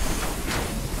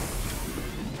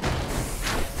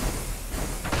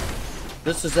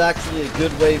 This is actually a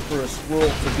good way for a squirrel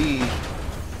to be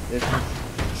if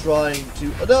you're trying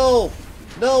to... Oh, no!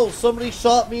 No! Somebody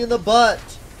shot me in the butt!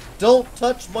 Don't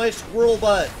touch my squirrel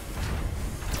butt!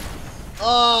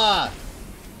 Ah!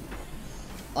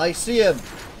 I see him.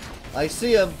 I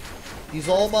see him. He's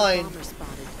all mine. Bomber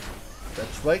spotted.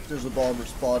 That's right, there's a bomber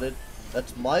spotted.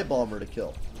 That's my bomber to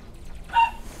kill.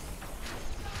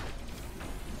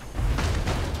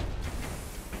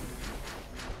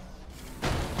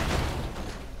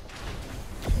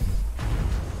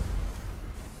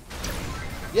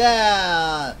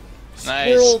 Yeah! Nice.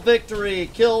 Squirrel victory!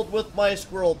 Killed with my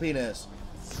squirrel penis.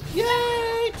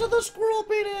 Yay to the squirrel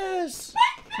penis!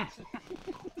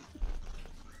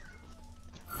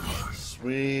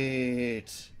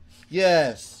 Sweet.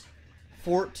 Yes.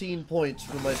 14 points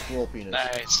for my squirrel penis.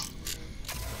 Nice.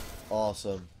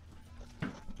 Awesome.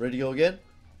 Ready to go again?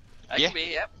 I Yeah. can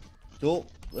be, yep. Cool.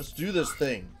 Let's do this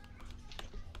thing.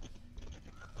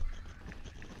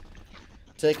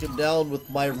 Take him down with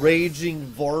my raging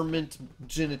varmint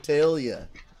genitalia.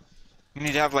 You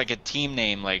need to have like a team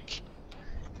name, like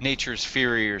Nature's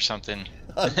Fury or something.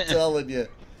 I'm telling you.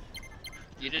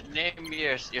 You didn't name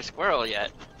your squirrel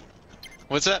yet.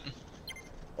 What's that?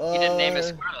 You didn't name a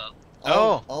squirrel.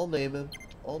 Oh. I'll name him.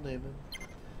 I'll name him.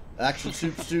 Action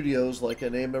Soup Studios, like I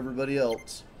name everybody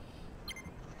else.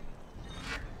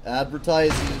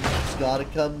 Advertising's gotta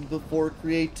come before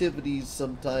creativity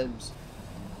sometimes.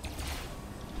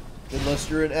 Unless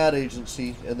you're an ad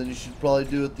agency, and then you should probably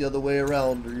do it the other way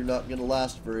around, or you're not gonna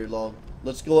last very long.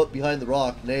 Let's go up behind the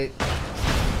rock, Nate.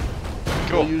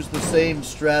 Cool. We'll use the same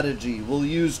strategy. We'll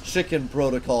use chicken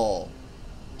protocol.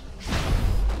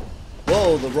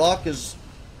 Whoa, the rock is...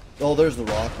 Oh, there's the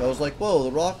rock. I was like, whoa,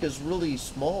 the rock is really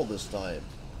small this time.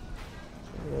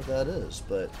 I don't know what that is,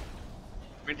 but...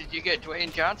 When did you get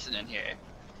Dwayne Johnson in here?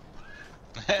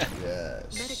 Medic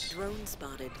Yes. drone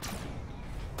spotted.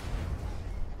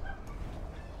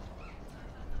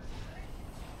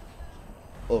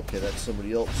 Okay, that's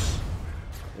somebody else.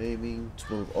 Aiming. It's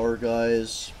one of our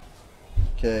guys.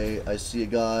 Okay, I see a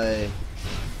guy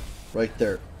right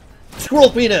there. Squirrel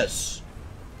penis!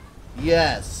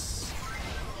 Yes!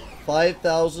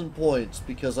 5,000 points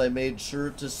because I made sure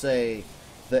to say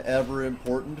the ever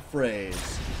important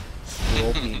phrase.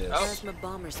 Squirrel penis. Plasma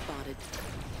bomber spotted.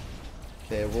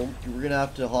 Okay, well, we're gonna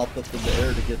have to hop up in the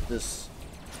air to get this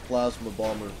plasma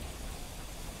bomber.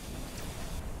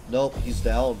 Nope, he's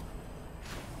down.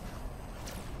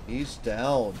 He's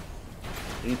down.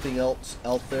 Anything else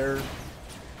out there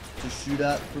to shoot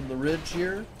at from the ridge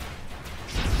here?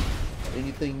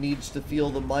 Anything needs to feel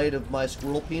the might of my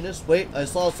squirrel penis? Wait, I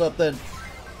saw something.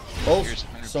 Oh, Here's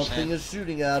 100%. something is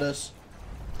shooting at us.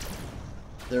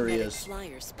 There he Medic is.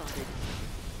 flyer spotted.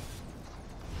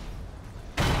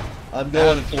 I'm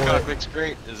going the for peacock it. looks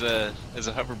great as a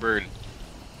hoverbird.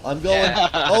 I'm going. Yeah.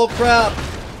 Oh crap!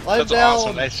 I'm That's down.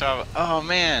 awesome. Nice job. Oh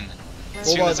man. As Hold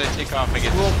soon on. as I take off, I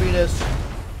Squirrel penis.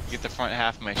 get the front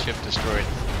half of my ship destroyed.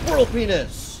 Squirrel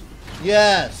penis.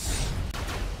 Yes.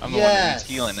 I'm the one that needs Yes.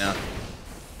 healing now.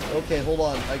 Okay, hold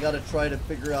on. I gotta try to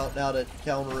figure out how to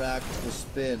counteract the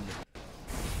spin.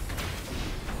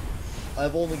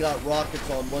 I've only got rockets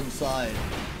on one side.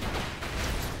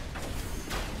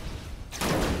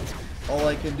 All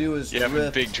I can do is Yeah, I'm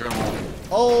in drift. big trouble.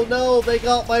 Oh no, they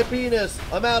got my penis.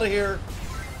 I'm out of here.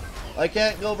 I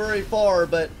can't go very far,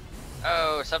 but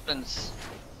Oh, something's...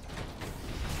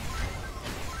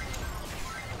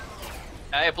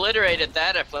 I obliterated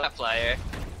that at Flat Flyer.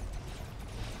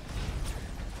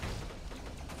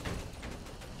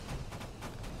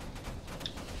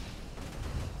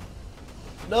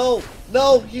 no,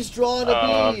 no, he's drawing a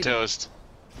Oh, I'm bead. toast.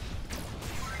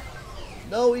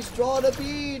 No, he's drawing a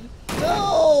bead.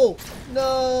 No,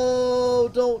 no,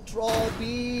 don't draw a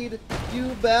bead. You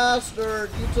bastard,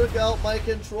 you took out my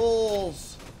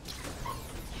controls.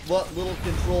 What little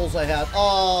controls I had.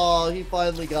 Oh, he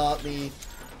finally got me.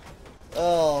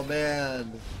 Oh,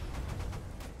 man.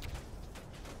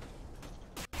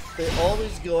 They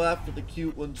always go after the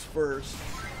cute ones first.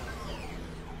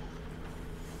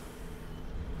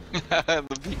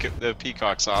 the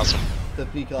peacock's awesome. The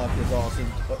peacock is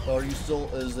awesome. Are you still,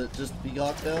 is it just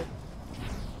peacock now?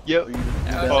 Yep. Or you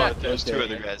Oh, there's okay. two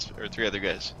other guys, or three other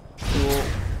guys. Cool.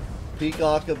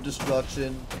 Peacock of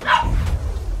destruction.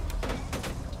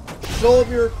 Show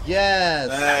him your, yes!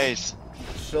 Nice.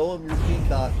 Show him your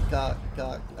peacock,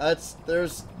 cock.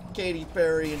 There's Katy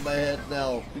Perry in my head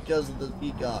now because of the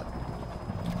peacock.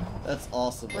 That's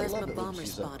awesome. I Plasma love it when bomber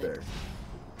she's up spotted. there.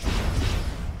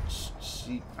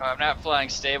 She Oh, I'm not flying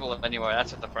stable anymore,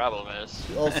 that's what the problem is.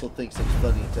 also thinks it's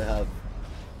funny to have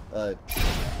a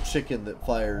chicken that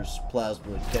fires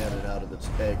plasma cannon out of its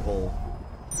egg hole.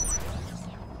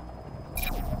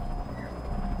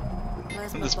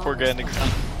 Plasma This poor bomber guy in the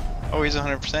spotted. ground. Oh, he's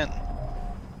 100%.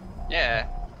 Yeah.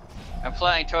 I'm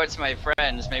flying towards my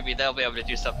friends, maybe they'll be able to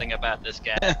do something about this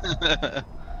guy.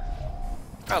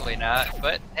 Probably not,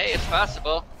 but hey, it's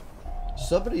possible.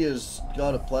 Somebody has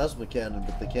got a plasma cannon,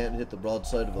 but they can't hit the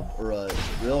broadside of a, or a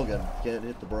railgun. Can't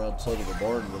hit the broadside of a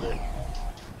barn with it.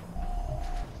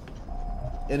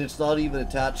 And it's not even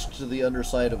attached to the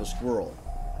underside of a squirrel,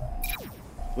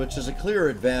 which is a clear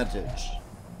advantage.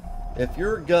 If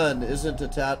your gun isn't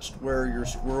attached where your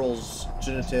squirrel's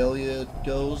genitalia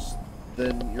goes,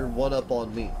 then you're one up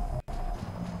on me.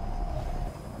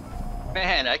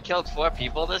 Man, I killed 4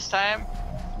 people this time?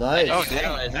 Nice. Oh, Oh, dang,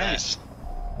 realize that. nice.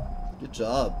 Good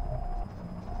job.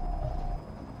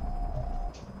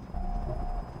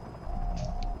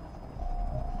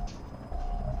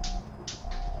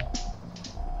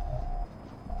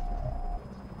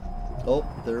 Oh,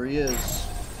 there he is.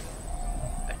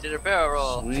 I did a barrel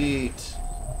roll. Sweet.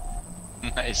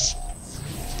 Nice.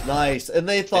 Nice. And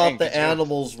they thought Dang, the good job.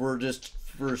 animals were just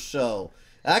for show.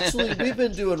 Actually, we've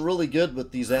been doing really good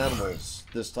with these animals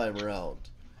this time around.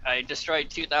 I destroyed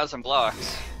 2,000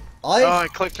 blocks. Oh, I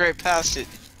clicked right past it.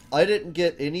 I didn't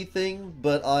get anything,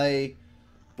 but I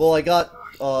got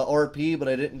RP, but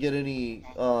I didn't get any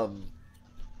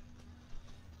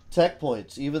tech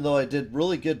points, even though I did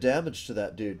really good damage to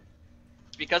that dude.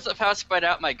 Because of how spread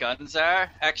out my guns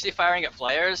are, actually firing at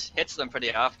flyers hits them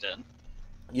pretty often.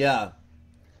 Yeah.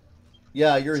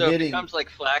 Yeah, you're so hitting. it becomes like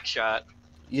flak shot.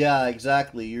 Yeah,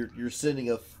 exactly. You're sending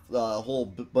a whole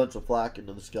bunch of flak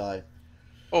into the sky.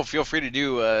 Oh, feel free to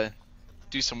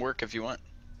do some work if you want.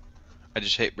 I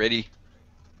just hit ready.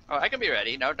 Oh, I can be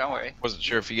ready. No, don't worry. Wasn't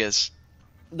sure if you guys.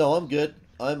 No, I'm good.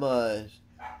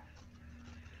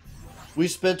 We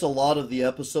spent a lot of the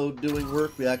episode doing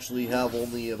work. We actually have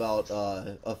only about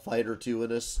a fight or two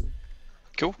in us.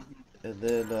 Cool. And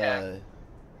then, Yeah.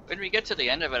 When we get to the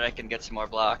end of it, I can get some more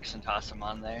blocks and toss them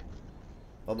on there.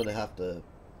 I'm gonna have to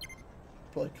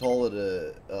probably call it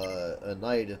a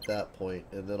night at that point,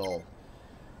 and then I'll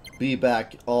be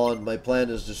back on. My plan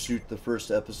is to shoot the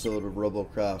first episode of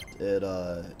Robocraft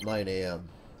at 9 a.m.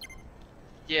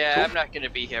 Yeah, Cool. I'm not going to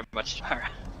be here much tomorrow.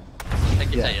 I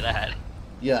can Yeah. tell you that.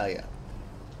 Yeah.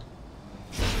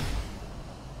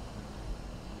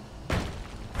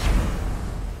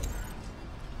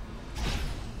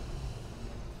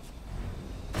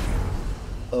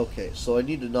 Okay, so I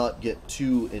need to not get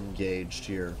too engaged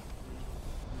here.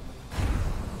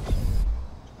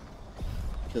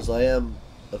 Because I am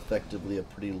effectively a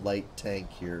pretty light tank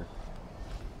here.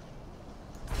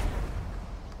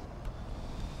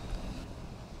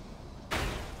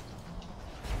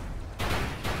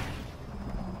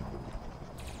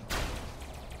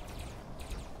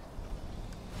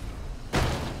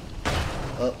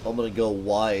 I'm gonna go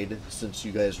wide since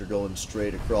you guys are going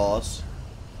straight across.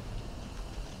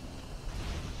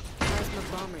 Plasma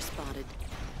bomber spotted.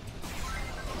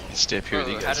 Stay up here with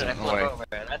you How guys did I out of the flip way. over?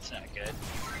 That's not good.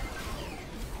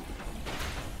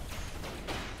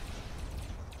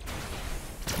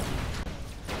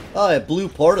 Oh, I blew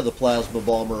part of the plasma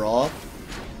bomber off.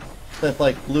 That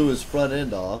like blew his front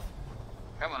end off.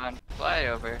 Come on, fly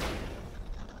over.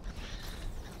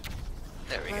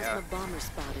 There we Plasma go. bomber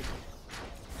spotted.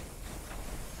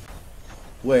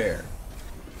 Where?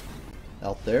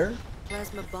 Out there?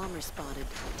 Plasma bomber spotted.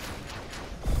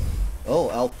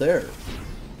 Oh, out there.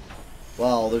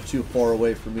 Wow, they're too far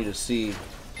away for me to see.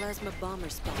 Plasma bomber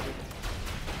spotted.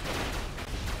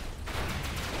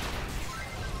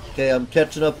 Okay, I'm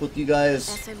catching up with you guys.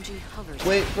 SMG hover.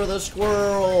 Wait for the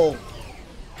squirrel!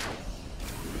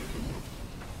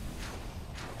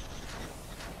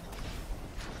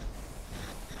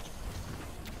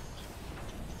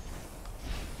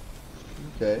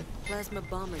 Okay, Plasma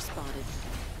bomber spotted.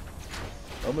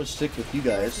 I'm gonna stick with you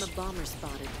guys. Plasma bomber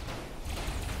spotted.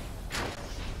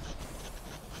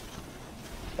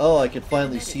 Oh, I can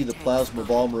finally see the plasma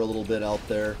bomber a little bit out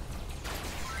there.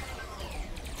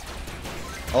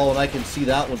 Oh, and I can see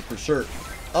that one for sure.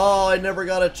 Oh, I never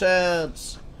got a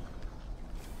chance.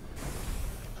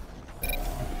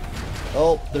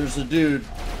 Oh, there's a dude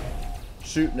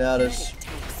shooting at us. Medic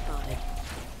tank spotted.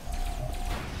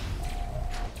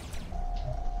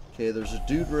 Okay, there's a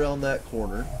dude around that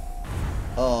corner.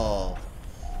 Oh.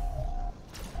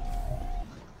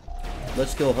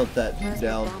 Let's go hunt that dude Plasma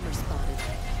down. bomber spotted.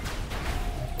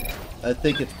 I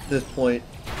think at this point,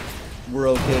 we're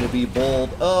okay to be bold.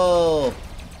 Oh!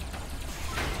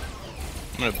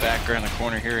 I'm gonna back around the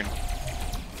corner here and...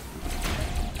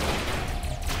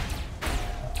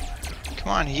 Come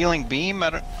on, healing beam? I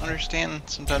don't understand.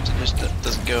 Sometimes it just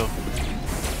doesn't go.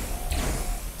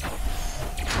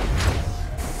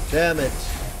 Damn it.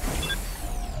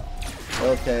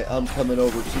 Okay, I'm coming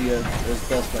over to you as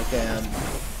best I can.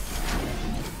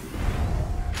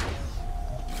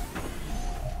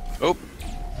 Oh!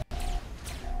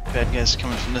 Bad guys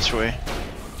coming from this way.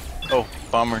 Oh,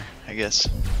 bomber, I guess.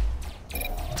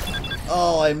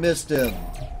 Oh, I missed him.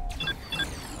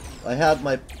 I had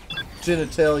my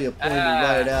genitalia pointed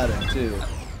right at him, too.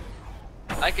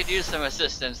 I could use some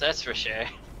assistance, that's for sure.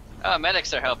 Oh,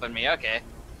 medics are helping me, okay.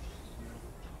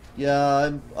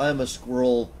 Yeah, I'm a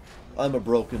squirrel. I'm a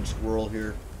broken squirrel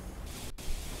here.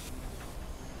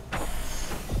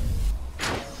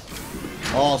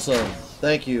 Awesome.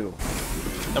 Thank you.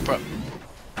 No problem.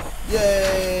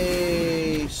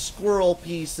 Yay! Squirrel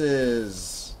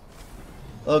pieces.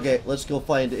 Okay, let's go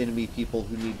find enemy people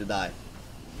who need to die.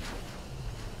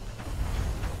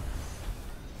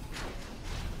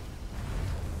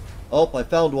 Oh, I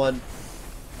found one.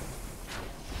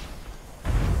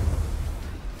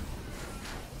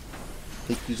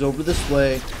 I think he's over this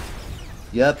way.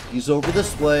 Yep, he's over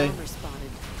this way. Bomber spotted.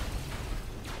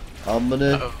 I'm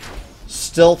gonna Uh-oh.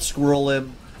 stealth squirrel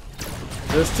him.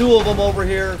 There's two of them over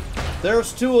here.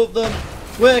 There's two of them.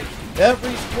 Quick,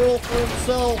 every squirrel for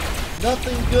himself.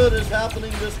 Nothing good is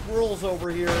happening to squirrels over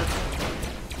here.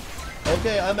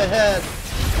 Okay, I'm ahead,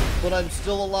 but I'm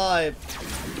still alive.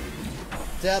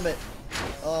 Damn it.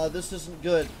 This isn't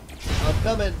good. I'm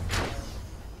coming.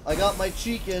 I got my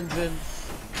cheek engine.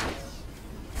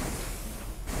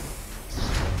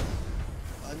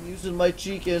 I'm using my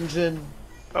cheek engine.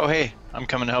 Oh, hey, I'm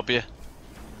coming to help you.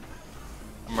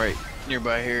 I'm right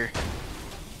nearby here.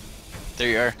 There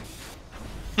you are.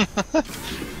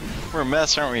 We're a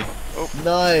mess, aren't we? Oh,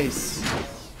 Nice.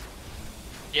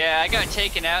 Yeah, I got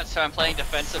taken out, so I'm playing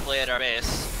defensively at our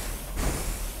base.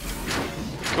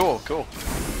 cool, cool.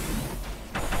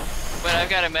 But I've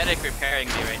got a medic repairing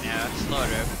me right now,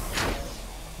 Slaughter.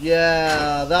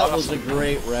 Yeah, that was a Awesome.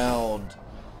 great round.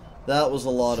 That was a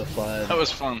lot of fun. That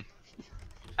was fun.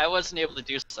 I wasn't able to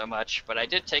do so much, but I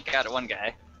did take out one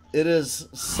guy. It is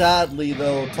sadly,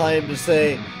 though, time to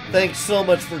say thanks so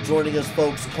much for joining us,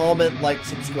 folks. Comment, like,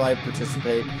 subscribe,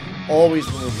 participate. Always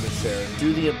remember to share.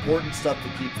 Do the important stuff to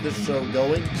keep this show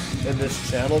going and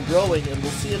this channel growing. And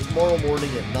we'll see you tomorrow morning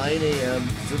at 9 a.m.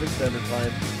 Pacific Standard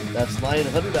Time. That's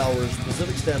 900 hours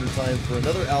Pacific Standard Time for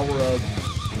another hour of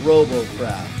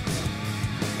Robocraft.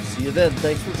 See you then.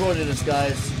 Thanks for joining us,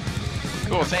 guys.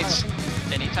 Cool, thanks.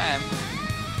 Anytime.